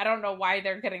devices. I don't know why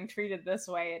they're getting treated this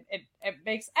way. It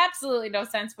makes absolutely no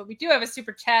sense. But we do have a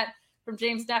super chat from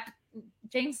James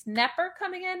Nepper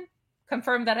coming in.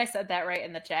 Confirm that I said that right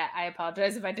in the chat. I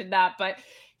apologize if I did not. But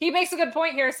he makes a good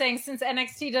point here, saying since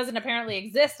NXT doesn't apparently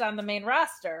exist on the main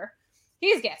roster,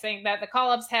 he's guessing that the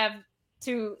call-ups have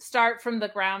to start from the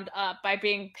ground up by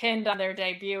being pinned on their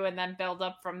debut and then build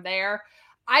up from there.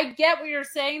 I get what you're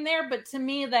saying there, but to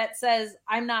me that says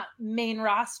I'm not main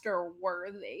roster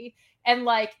worthy. And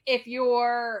like, if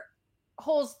your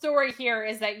whole story here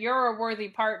is that you're a worthy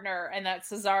partner and that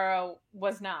Cesaro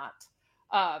was not,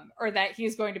 or that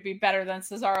he's going to be better than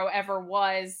Cesaro ever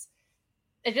was,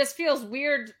 it just feels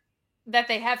weird that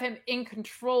they have him in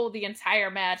control the entire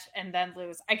match and then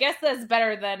lose. I guess that's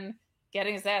better than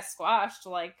getting his ass squashed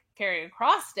like Karrion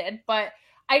Kross did, but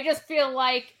I just feel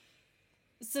like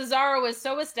Cesaro is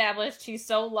so established, he's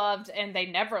so loved, and they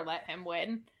never let him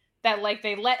win, that like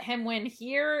they let him win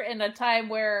here in a time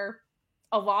where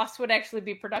a loss would actually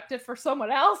be productive for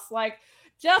someone else. Like,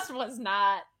 just was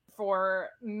not for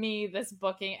me, this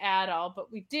booking at all. But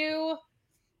we do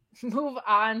move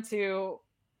on to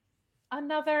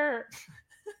another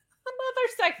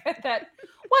segment that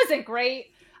wasn't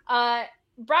great.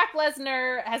 Brock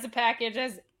Lesnar has a package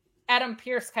as Adam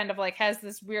Pearce kind of like has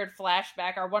this weird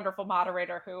flashback. Our wonderful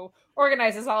moderator who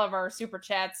organizes all of our super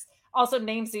chats also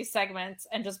names these segments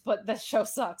and just put "this show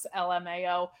sucks"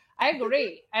 LMAO. I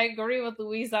agree with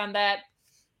Louise on that.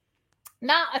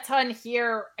 Not a ton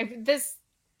here.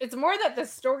 It's more that the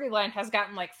storyline has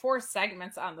gotten like 4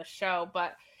 segments on the show,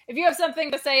 but if you have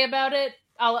something to say about it,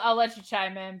 I'll let you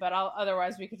chime in, but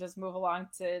otherwise we could just move along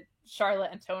to Charlotte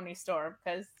and Toni Storm,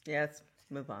 because let's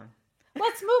move on.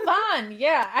 Let's move on.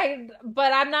 Yeah,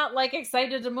 but I'm not like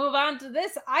excited to move on to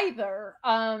this either.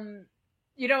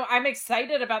 You know, I'm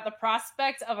excited about the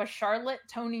prospect of a Charlotte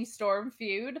Toni Storm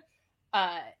feud.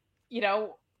 You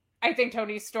know, I think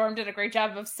Toni Storm did a great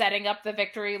job of setting up the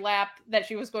victory lap that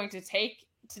she was going to take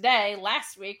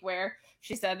last week, where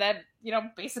she said that, you know,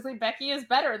 basically Becky is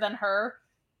better than her.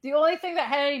 The only thing that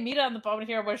had any meat on the bone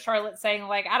here was Charlotte saying,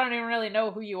 like, I don't even really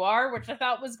know who you are, which I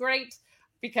thought was great,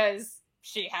 because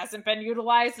she hasn't been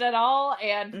utilized at all,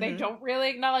 and they don't really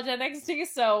acknowledge NXT,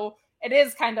 so it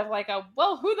is kind of like a,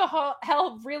 well, who the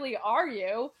hell really are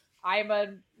you? I'm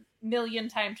a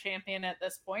million-time champion at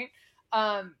this point.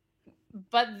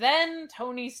 But then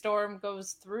Toni Storm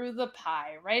goes through the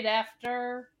pie right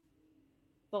after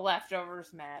the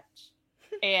Leftovers match.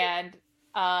 And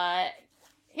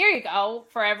here you go,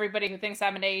 for everybody who thinks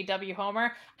I'm an AEW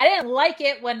homer. I didn't like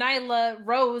it when Nyla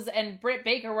Rose and Britt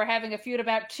Baker were having a feud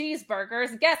about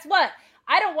cheeseburgers. Guess what?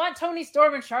 I don't want Toni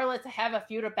Storm and Charlotte to have a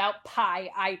feud about pie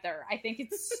either. I think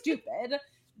it's stupid.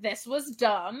 This was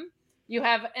dumb. You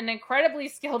have an incredibly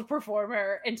skilled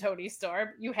performer in Toni Storm.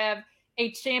 You have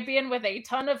a champion with a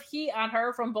ton of heat on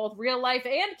her from both real life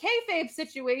and kayfabe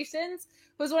situations,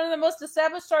 who's one of the most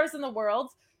established stars in the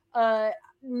world.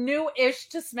 New-ish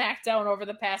to SmackDown over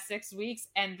the past 6 weeks,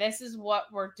 and this is what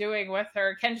we're doing with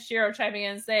her. Ken Shiro chiming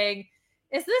in saying,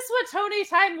 is this what Toni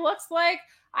time looks like?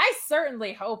 I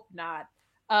certainly hope not.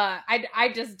 I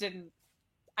didn't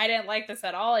like this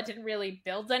at all. It didn't really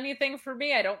build anything for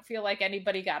me. I don't feel like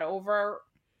anybody got over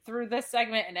through this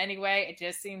segment in any way. It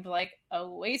just seemed like a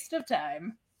waste of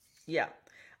time. Yeah.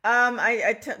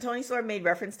 Toni Storm made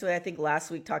reference to it, I think,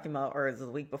 last week, talking about, or the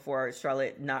week before,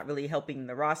 Charlotte not really helping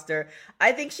the roster.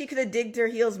 I think she could have digged her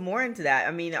heels more into that.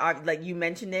 I mean, like you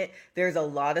mentioned it, there's a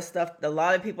lot of stuff. A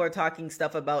lot of people are talking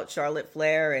stuff about Charlotte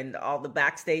Flair and all the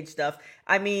backstage stuff.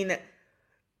 I mean,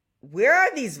 where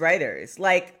are these writers?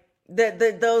 Like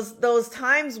those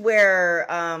times where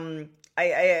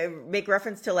I make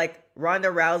reference to like Ronda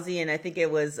Rousey, and I think it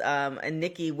was and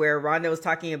Nikki, where Ronda was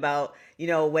talking about, you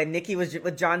know, when Nikki was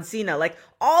with John Cena, like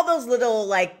all those little,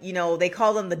 like, you know, they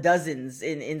call them the dozens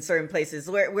in certain places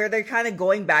where they're kind of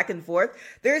going back and forth.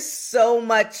 There's so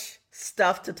much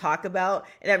stuff to talk about,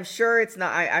 and I'm sure it's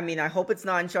not, I mean, I hope it's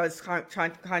not in Charlotte's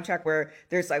contract where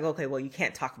there's like, okay, well, you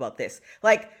can't talk about this.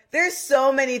 Like, there's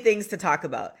so many things to talk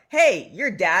about. Hey,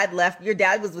 your dad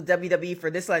was with WWE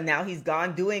for this long, now he's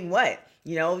gone doing what?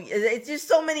 You know, it's just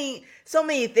so many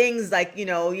things, like, you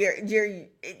know,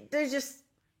 there's just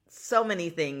so many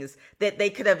things that they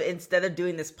could have, instead of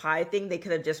doing this pie thing, they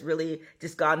could have just really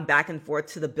just gone back and forth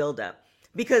to the buildup,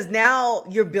 because now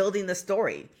you're building the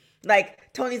story.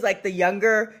 Like, Toni's like the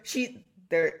younger,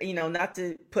 they're, you know, not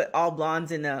to put all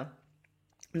blondes in the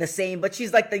same, but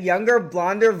she's like the younger,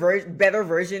 blonder, better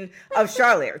version of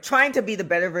Charlotte, or trying to be the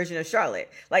better version of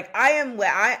Charlotte. Like, I'm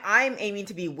aiming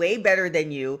to be way better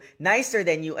than you, nicer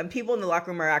than you, and people in the locker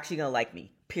room are actually gonna like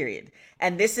me, period.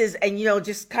 And you know,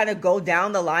 just kind of go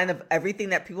down the line of everything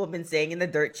that people have been saying in the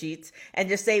dirt sheets and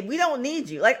just say, we don't need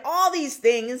you. Like, all these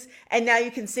things, and now you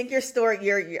can sink your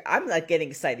story, I'm like getting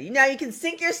excited. Now you can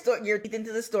sink your teeth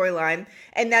into the storyline,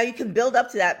 and now you can build up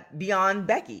to that beyond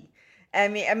Becky. I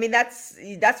mean,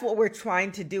 that's what we're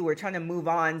trying to do. We're trying to move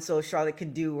on so Charlotte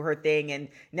can do her thing, and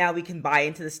now we can buy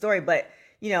into the story. But,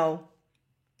 you know,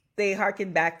 they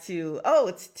harken back to, oh,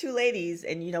 it's two ladies,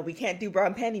 and, you know, we can't do bra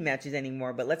and panty matches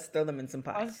anymore, but let's throw them in some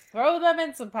pie. Let's throw them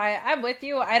in some pie. I'm with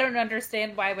you. I don't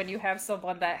understand why, when you have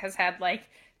someone that has had like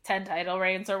 10 title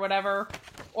reigns or whatever,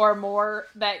 or more,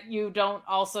 that you don't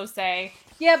also say,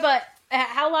 yeah, but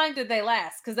how long did they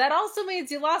last? Because that also means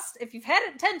you lost, if you've had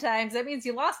it 10 times, that means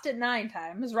you lost it 9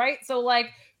 times, right? So,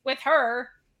 like, with her,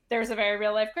 there's a very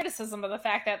real life criticism of the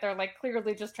fact that they're, like,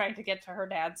 clearly just trying to get to her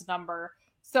dad's number.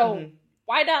 So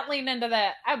why not lean into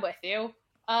that? I'm with you.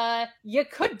 You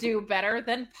could do better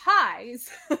than pies.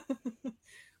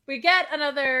 We get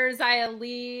another Xia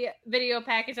Li video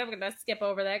package. I'm going to skip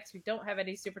over that because we don't have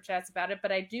any super chats about it,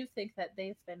 but I do think that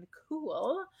they've been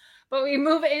cool. But we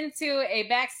move into a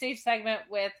backstage segment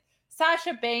with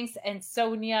Sasha Banks and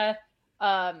Sonya.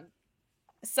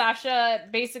 Sasha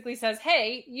basically says,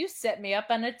 hey, you set me up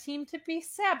on a team to be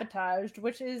sabotaged,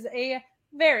 which is a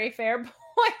very fair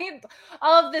point.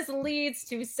 All of this leads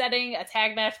to setting a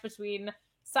tag match between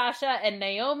Sasha and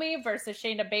Naomi versus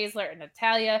Shayna Baszler and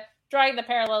Natalya, drawing the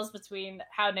parallels between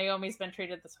how Naomi's been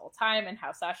treated this whole time and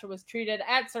how Sasha was treated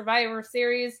at Survivor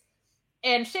Series.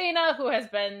 And Shayna, who has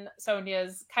been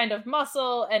Sonya's kind of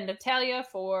muscle, and Natalya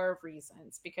for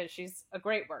reasons, because she's a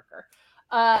great worker.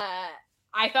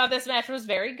 I thought this match was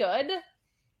very good.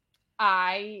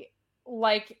 I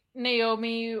like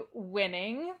Naomi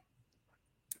winning.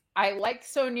 I like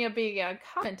Sonya being on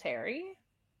commentary.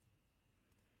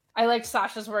 I liked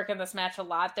Sasha's work in this match a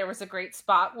lot. There was a great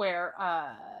spot where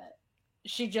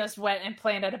she just went and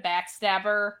planted a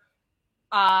backstabber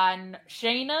on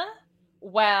Shayna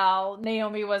while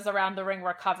Naomi was around the ring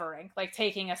recovering, like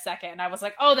taking a second. And I was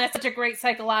like, oh, that's such a great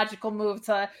psychological move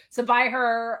to buy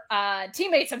her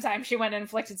teammate some time. She went and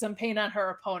inflicted some pain on her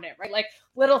opponent, right? Like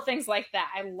little things like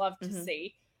that I love to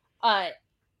see.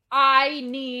 I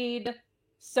need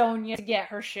Sonya to get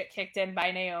her shit kicked in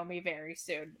by Naomi very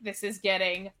soon. This is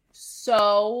getting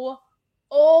so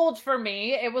old for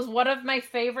me. It was one of my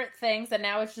favorite things, and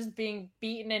now it's just being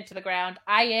beaten into the ground.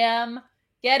 I am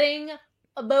getting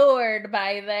bored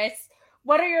by this.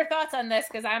 What are your thoughts on this?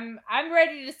 Because I'm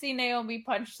ready to see Naomi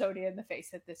punch Sonya in the face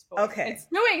at this point. Okay. It's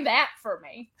doing that for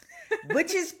me.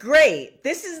 Which is great.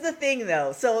 This is the thing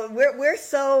though. So we're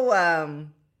so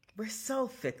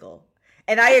fickle.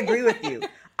 And I agree with you.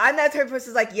 I'm that type of person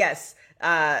who's like, yes,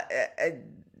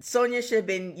 Sonya should have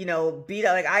been, beat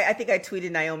up. Like I think I tweeted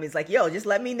Naomi's like, yo, just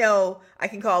let me know. I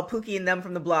can call Pookie and them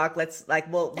from the block. Let's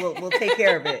we'll take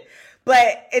care of it.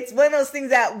 But it's one of those things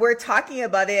that we're talking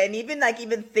about it, and even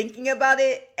thinking about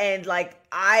it, and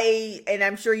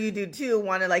I'm sure you do too,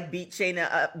 want to beat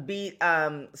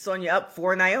Sonya up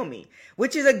for Naomi,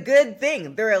 which is a good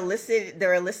thing. They're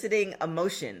eliciting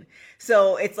emotion.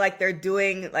 So it's like they're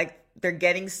doing they're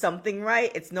getting something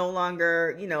right. It's no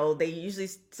longer, they usually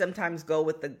sometimes go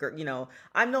with the,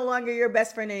 I'm no longer your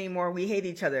best friend anymore. We hate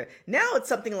each other. Now it's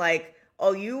something like,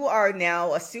 oh, you are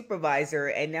now a supervisor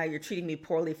and now you're treating me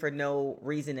poorly for no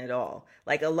reason at all.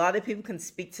 Like a lot of people can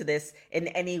speak to this in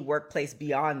any workplace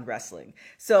beyond wrestling.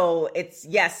 So it's,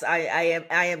 yes, I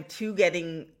am too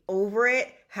getting over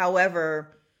it.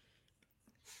 However,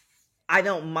 I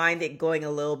don't mind it going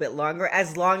a little bit longer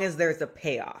as long as there's a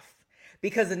payoff.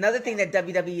 Because another thing that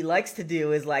WWE likes to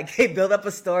do is they build up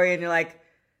a story and you're like,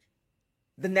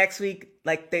 the next week,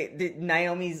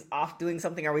 Naomi's off doing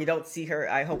something, or we don't see her.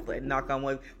 I hope, knock on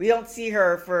wood, we don't see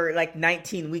her for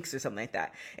 19 weeks or something like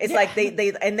that. It's like they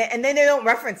and then they don't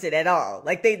reference it at all.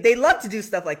 They love to do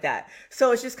stuff like that.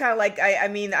 So it's just kind of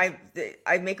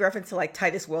I make reference to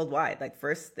Titus Worldwide.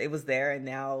 First it was there, and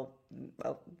now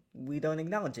we don't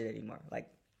acknowledge it anymore.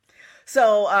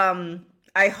 So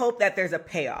I hope that there's a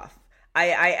payoff. I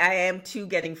am too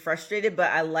getting frustrated,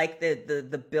 but I like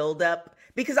the build up.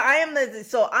 Because I'm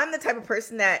the type of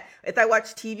person that if I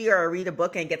watch TV or I read a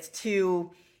book and it gets too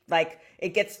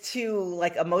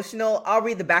emotional, I'll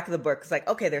read the back of the book. It's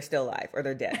okay, they're still alive or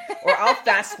they're dead. Or I'll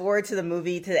fast forward to the end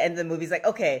of the movie. It's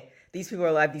okay, these people are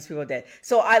alive, these people are dead.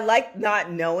 So I like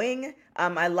not knowing.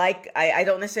 I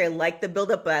don't necessarily like the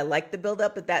buildup, but I like the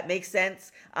buildup, if that makes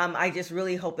sense. I just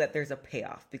really hope that there's a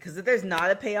payoff, because if there's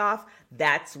not a payoff,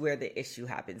 that's where the issue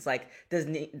happens.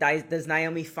 Does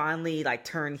Naomi finally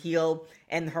turn heel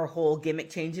and her whole gimmick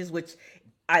changes, which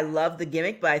I love the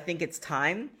gimmick, but I think it's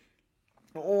time.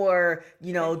 Or,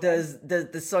 does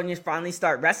Sonya finally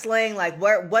start wrestling?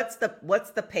 What's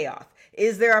the payoff?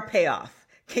 Is there a payoff?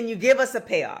 Can you give us a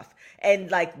payoff? And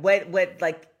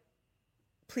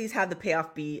please have the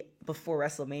payoff be before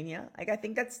WrestleMania. I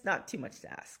think that's not too much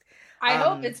to ask. I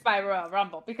hope it's by Royal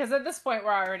Rumble, because at this point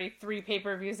we're already 3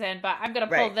 pay-per-views in, but I'm going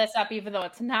to pull this up even though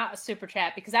it's not a super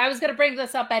chat, because I was going to bring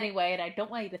this up anyway, and I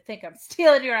don't want you to think I'm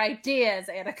stealing your ideas,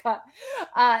 Annika.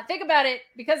 Think about it.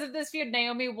 Because of this feud,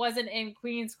 Naomi wasn't in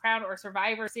Queen's Crown or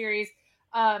Survivor Series.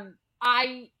 Queen's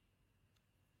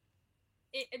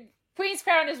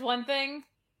Crown is one thing.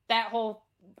 That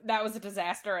was a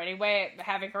disaster anyway.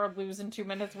 Having her lose in 2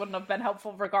 minutes wouldn't have been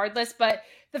helpful regardless. But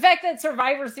the fact that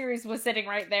Survivor Series was sitting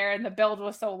right there and the build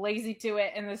was so lazy to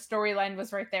it and the storyline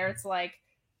was right there, it's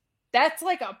that's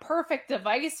a perfect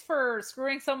device for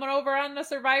screwing someone over on the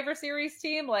Survivor Series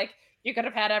team. You could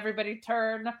have had everybody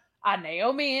turn on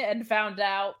Naomi and found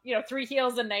out, 3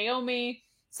 heels and Naomi,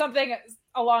 something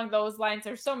along those lines.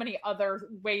 There's so many other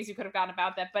ways you could have gone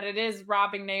about that, but it is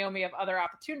robbing Naomi of other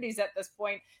opportunities at this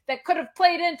point that could have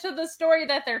played into the story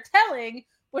that they're telling,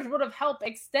 which would have helped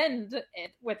extend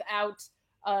it without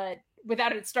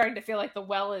it starting to feel like the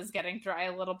well is getting dry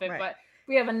a little bit. Right. But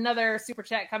we have another super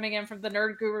chat coming in from the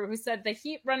Nerd Guru, who said the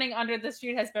heat running under the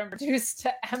street has been reduced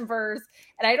to embers,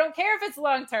 and I don't care if it's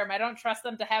long term. I don't trust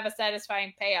them to have a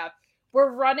satisfying payoff.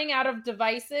 We're running out of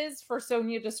devices for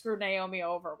Sonya to screw Naomi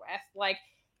over with.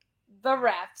 The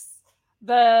refs,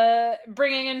 the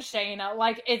bringing in Shayna.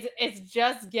 It's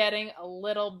just getting a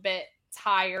little bit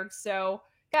tired. So,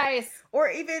 guys. Or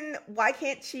even, why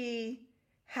can't she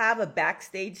have a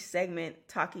backstage segment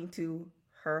talking to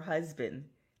her husband?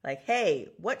 Hey,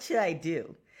 what should I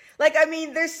do?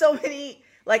 There's so many...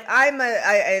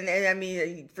 I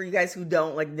mean, for you guys who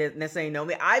don't necessarily know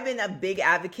me, I've been a big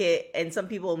advocate, and some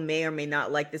people may or may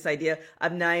not like this idea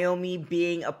of Naomi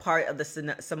being a part of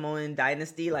the Samoan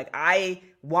dynasty. I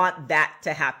want that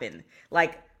to happen.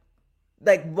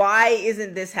 Why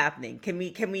isn't this happening? Can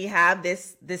we have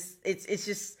this? It's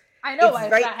just. I know why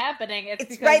it's not happening. It's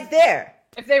because right there.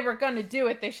 If they were going to do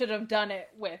it, they should have done it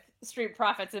with Street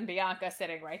Profits and Bianca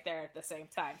sitting right there at the same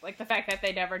time. The fact that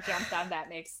they never jumped on that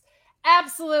makes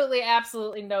absolutely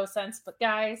no sense. But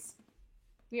guys,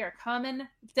 We are coming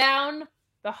down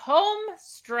the home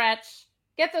stretch.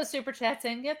 Get those super chats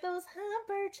in. Get those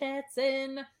humper chats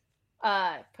in.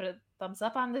 Put a thumbs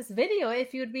up on this video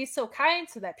if you would be so kind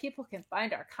so that people can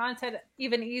find our content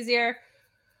even easier.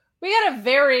 We got a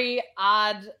very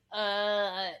odd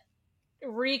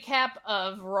recap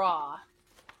of Raw.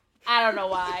 I don't know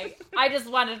why. I just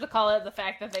wanted to call it the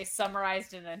fact that they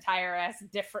summarized an entire ass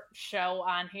different show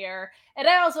on here. And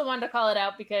I also wanted to call it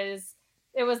out because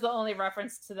it was the only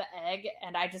reference to the egg,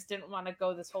 and I just didn't want to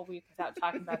go this whole week without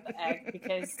talking about the egg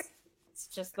because it's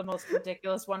just the most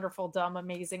ridiculous, wonderful, dumb,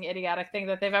 amazing, idiotic thing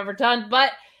that they've ever done.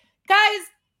 But guys,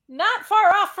 not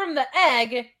far off from the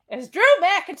egg is Drew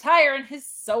McIntyre and his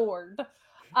sword.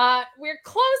 We're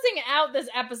closing out this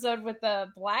episode with the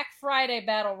Black Friday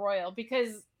Battle Royal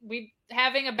because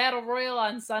having a Battle Royal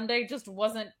on Sunday just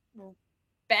wasn't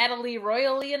battly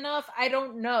royally enough. I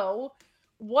don't know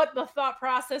what the thought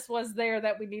process was there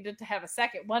that we needed to have a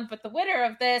second one, but the winner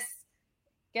of this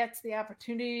gets the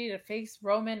opportunity to face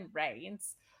Roman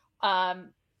Reigns.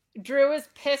 Drew is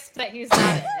pissed that he's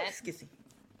not in it. Excuse me.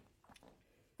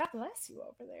 God bless you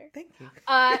over there. Thank you.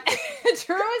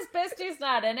 Drew is pissed he's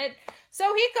not in it.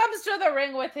 So he comes to the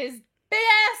ring with his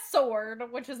big-ass sword,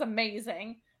 which is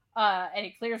amazing. And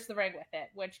he clears the ring with it,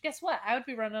 which, guess what? I would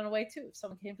be running away, too, if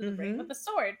someone came to the ring with a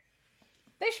sword.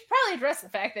 They should probably address the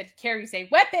fact that he carries a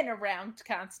weapon around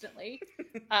constantly.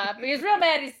 But he's real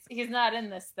mad he's not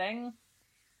in this thing.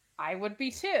 I would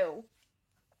be, too.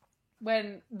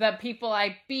 When the people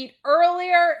I beat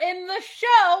earlier in the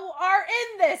show are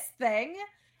in this thing,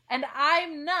 and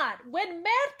I'm not. When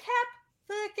Madcap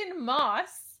fucking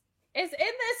Moss is in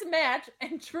this match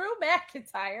and Drew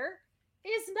McIntyre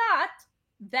is not,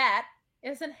 that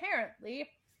is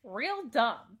inherently real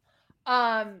dumb.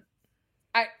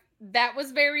 That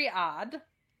was very odd.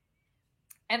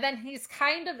 And then he's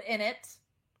kind of in it.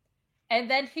 And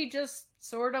then he just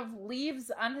sort of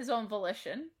leaves on his own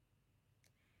volition.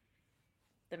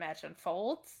 The match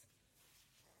unfolds.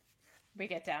 We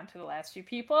get down to the last few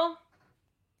people.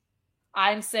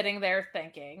 I'm sitting there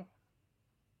thinking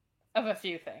of a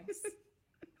few things.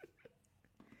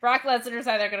 Brock Lesnar's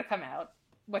either going to come out,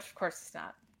 which of course he's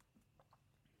not,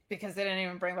 because they didn't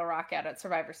even bring The Rock out at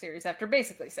Survivor Series after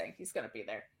basically saying he's going to be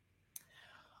there.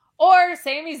 Or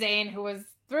Sami Zayn, who was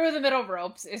through the middle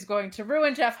ropes, is going to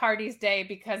ruin Jeff Hardy's day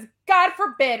because, God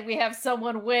forbid, we have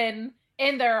someone win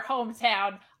in their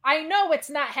hometown. I know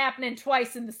it's not happening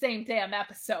twice in the same damn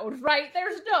episode, right?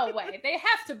 There's no way. They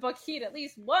have to book heat at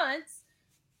least once.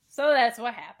 So that's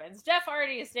what happens. Jeff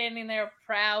Hardy is standing there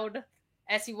proud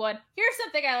as he won. Here's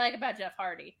something I like about Jeff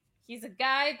Hardy. He's a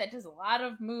guy that does a lot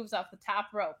of moves off the top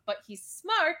rope, but he's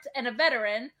smart and a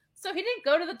veteran, so he didn't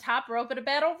go to the top rope at a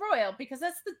battle royal because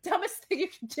that's the dumbest thing you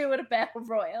can do at a battle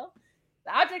royal.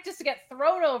 The object is to get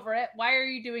thrown over it. Why are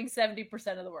you doing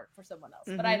 70% of the work for someone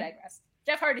else? But I digress.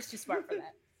 Jeff Hardy's too smart for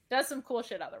that. Does some cool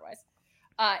shit otherwise.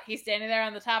 He's standing there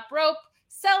on the top rope,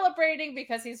 celebrating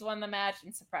because he's won the match,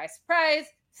 and surprise, surprise,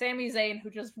 Sami Zayn,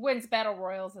 who just wins battle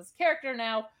royals as character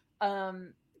now,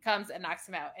 comes and knocks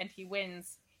him out, and he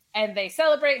wins. And they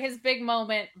celebrate his big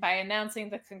moment by announcing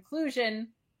the conclusion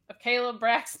of Caleb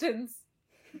Braxton's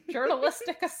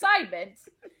journalistic assignment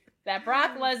that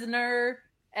Brock Lesnar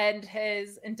and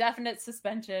his indefinite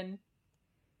suspension,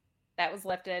 that was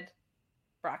lifted.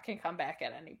 Brock can come back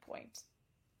at any point.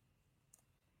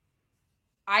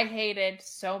 I hated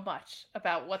so much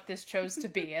about what this chose to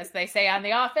be. As they say on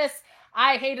The Office,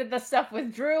 I hated the stuff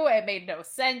with Drew. It made no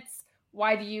sense.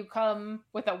 Why do you come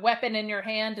with a weapon in your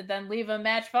hand and then leave a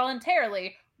match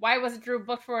voluntarily? Why was Drew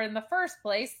booked for it in the first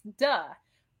place? Duh.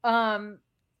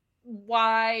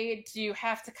 Why do you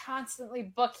have to constantly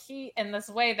book heat in this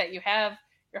way that you have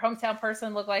your hometown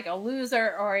person look like a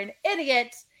loser or an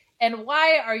idiot? And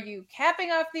why are you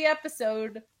capping off the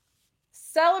episode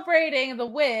celebrating the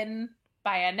win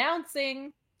by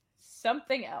announcing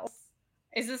something else?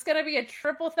 Is this going to be a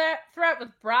triple threat with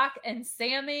Brock and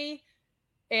Sami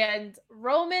and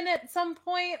Roman at some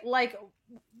point? Like,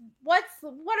 what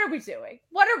are we doing?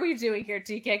 What are we doing here,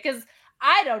 TK? Because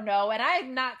I don't know, and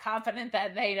I'm not confident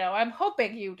that they know. I'm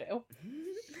hoping you do.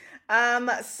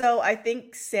 So I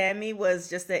think Sami was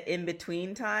just an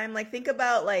in-between time. Like, think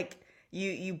about, like,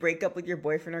 you break up with your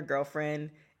boyfriend or girlfriend,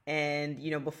 and,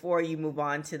 you know, before you move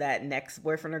on to that next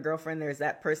boyfriend or girlfriend, there's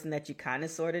that person that you kind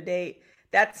of sort of date.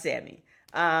 That's Sami.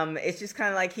 It's just kind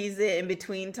of like he's the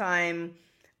in-between time.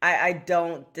 I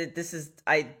don't think this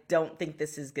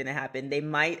is going to happen. They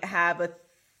might have a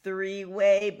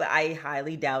three-way, but I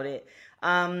highly doubt it.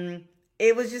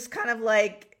 It was just kind of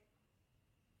like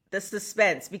the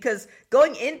suspense, because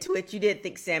going into it, you didn't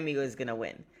think Sami was going to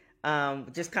win.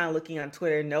 Just kind of looking on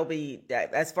Twitter, nobody,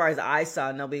 as far as I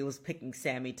saw, nobody was picking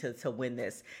Sami to win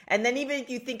this. And then even if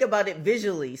you think about it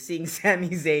visually, seeing Sami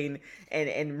Zayn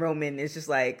and Roman is just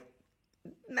like,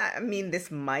 I mean,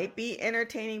 this might be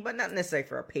entertaining, but not necessarily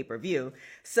for a pay-per-view.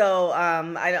 So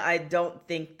I don't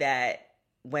think that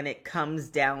when it comes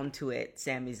down to it,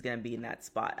 Sami's going to be in that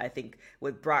spot. I think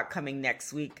with Brock coming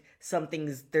next week,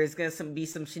 there's going to be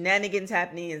some shenanigans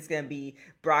happening. It's going to be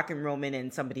Brock and Roman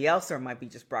and somebody else, or it might be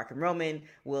just Brock and Roman.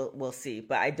 We'll see.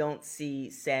 But I don't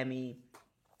see Sami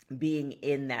being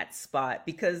in that spot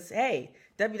because, hey,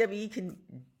 WWE can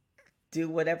do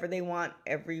whatever they want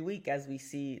every week, as we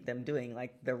see them doing.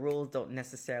 Like, the rules don't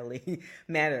necessarily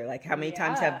matter. Like, how many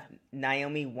times have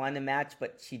Naomi won a match,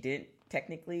 but she didn't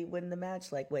technically win the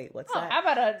match? Like, wait, what's that? How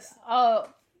about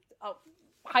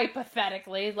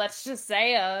hypothetically, let's just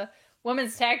say a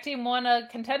women's tag team won a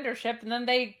contendership and then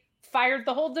they fired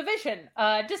the whole division.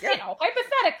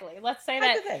 Hypothetically, let's say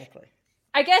that. Hypothetically.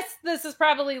 I guess this is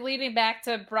probably leading back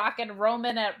to Brock and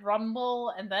Roman at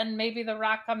Rumble, and then maybe The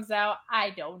Rock comes out.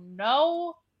 I don't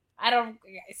know.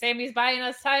 Sami's buying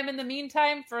us time in the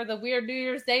meantime for the weird New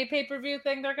Year's Day pay-per-view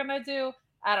thing they're gonna do.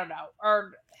 I don't know.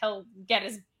 Or he'll get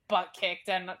his butt kicked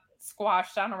and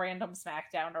squashed on a random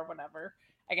SmackDown or whatever.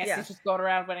 I guess he's just going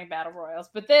around winning battle royals.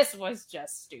 But this was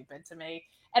just stupid to me.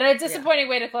 And a disappointing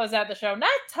way to close out the show. Not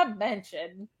to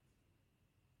mention,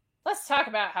 let's talk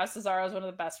about how Cesaro is one of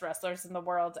the best wrestlers in the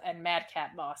world and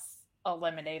Madcap Moss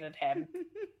eliminated him.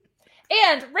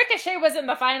 And Ricochet was in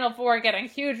the Final Four getting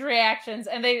huge reactions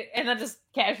and then just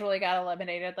casually got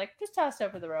eliminated. Like, just tossed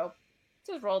over the rope.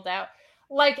 Just rolled out.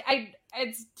 Like,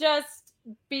 it's just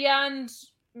beyond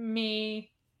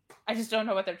me. I just don't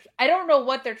know what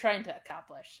they're trying to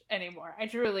accomplish anymore. I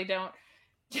truly don't.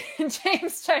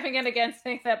 James chiming in again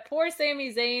saying that poor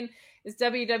Sami Zayn is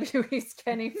WWE's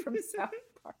Kenny from South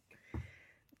Park.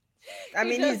 I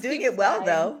mean, he's doing it well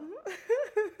though.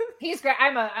 He's great.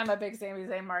 I'm a big Sami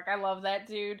Zayn mark. I love that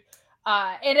dude.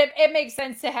 And it makes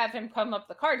sense to have him come up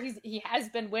the card. He has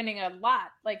been winning a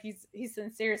lot. Like, he's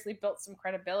seriously built some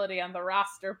credibility on the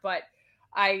roster, but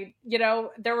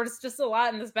there was just a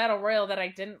lot in this battle royal that I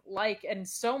didn't like, and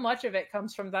so much of it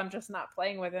comes from them just not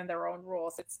playing within their own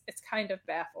rules. It's kind of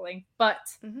baffling, but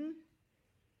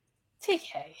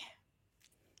TK,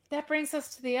 that brings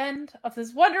us to the end of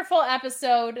this wonderful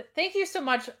episode. Thank you so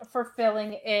much for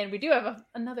filling in. We do have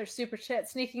another super chat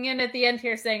sneaking in at the end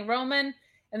here saying Roman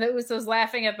and the Usos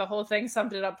laughing at the whole thing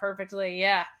summed it up perfectly.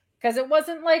 Yeah, because it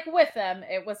wasn't like with them,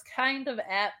 it was kind of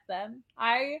at them.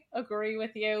 I agree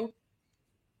with you.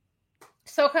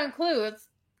 So concludes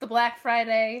the Black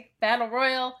Friday Battle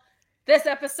Royal. This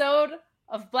episode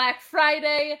of Black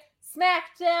Friday,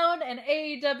 SmackDown, and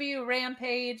AEW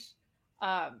Rampage. We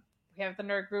have the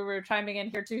Nerd Guru chiming in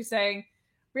here too, saying,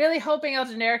 really hoping El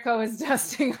Generico is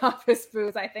dusting off his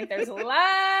boots. I think there's a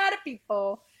lot of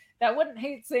people that wouldn't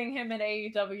hate seeing him in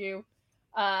AEW.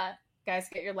 Guys,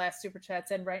 get your last super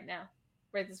chats in right now.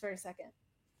 Right this very second.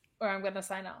 Or I'm going to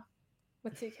sign off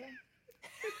with TK.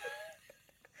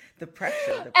 The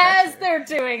pressure. As they're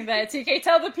doing that, TK,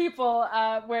 tell the people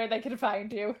where they can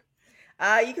find you.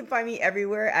 You can find me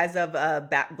everywhere as of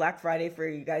Black Friday for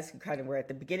you guys who kind of were at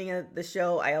the beginning of the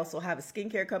show. I also have a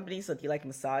skincare company, so if you like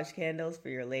massage candles for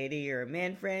your lady or a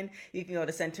man friend, you can go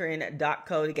to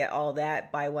centerin.co to get all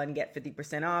that. Buy one, get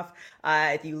 50% off.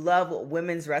 If you love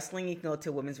women's wrestling, you can go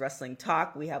to Women's Wrestling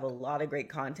Talk. We have a lot of great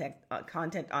content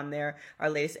on there. Our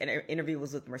latest interview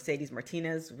was with Mercedes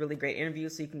Martinez. Really great interview,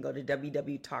 so you can go to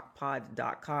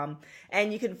www.talkpod.com.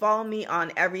 And you can follow me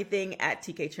on everything at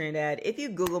TK Trinidad. If you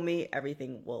Google me, everything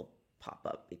will pop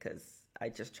up because I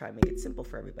just try to make it simple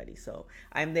for everybody. So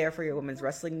I'm there for your women's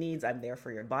wrestling needs. I'm there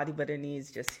for your bodybuilder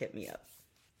needs. Just hit me up.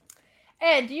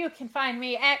 And you can find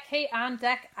me at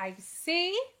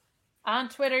KateOnDeckIC. On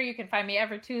Twitter, you can find me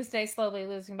every Tuesday, slowly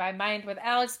losing my mind with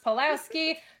Alex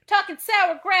Pulowski, talking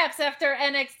sour graps after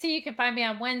NXT. You can find me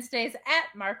on Wednesdays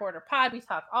at Mark Order Pod. We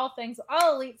talk all things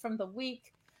All Elite from the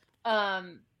week.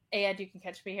 And you can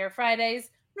catch me here Fridays,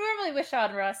 normally with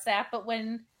Sean Rossap, but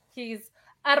when he's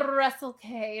at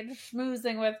WrestleCade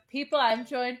schmoozing with people, I'm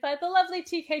joined by the lovely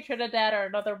TK Trinidad, or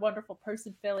another wonderful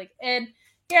person filling in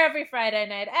here every Friday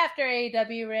night after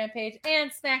AEW Rampage and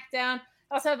SmackDown.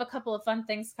 I also have a couple of fun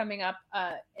things coming up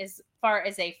as far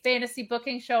as a fantasy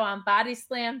booking show on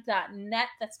bodyslam.net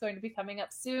that's going to be coming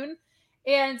up soon,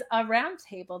 and a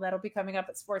roundtable that'll be coming up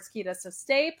at Sportskeeda. So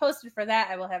stay posted for that.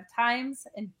 I will have times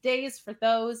and days for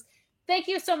those. Thank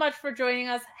you so much for joining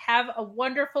us. Have a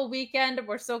wonderful weekend.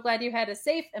 We're so glad you had a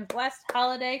safe and blessed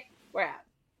holiday. We're out.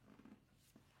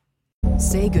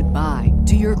 Say goodbye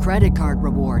to your credit card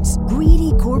rewards.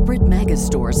 Greedy corporate mega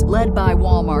stores, led by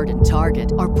Walmart and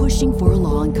Target, are pushing for a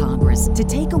law in Congress to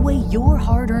take away your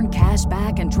hard-earned cash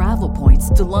back and travel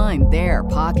points to line their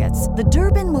pockets. The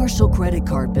Durbin-Marshall credit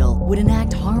card bill would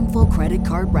enact harmful credit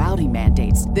card routing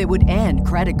mandates that would end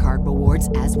credit card rewards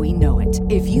as we know it.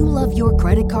 If you love your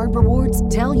credit card rewards,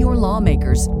 tell your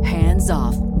lawmakers, hands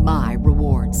off my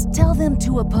rewards. Tell them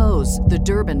to oppose the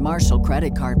Durbin-Marshall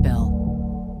credit card bill.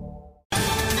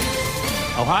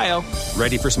 Ohio,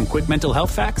 ready for some quick mental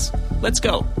health facts? Let's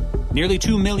go. Nearly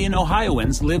 2 million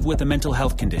Ohioans live with a mental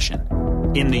health condition.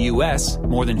 In the U.S.,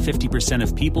 more than 50%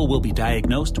 of people will be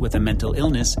diagnosed with a mental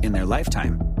illness in their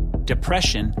lifetime.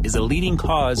 Depression is a leading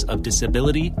cause of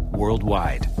disability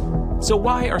worldwide. So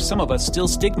why are some of us still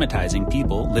stigmatizing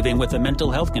people living with a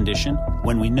mental health condition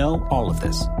when we know all of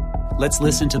this? Let's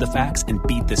listen to the facts and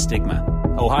beat the stigma.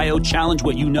 Ohio, challenge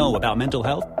what you know about mental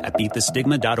health at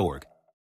beatthestigma.org.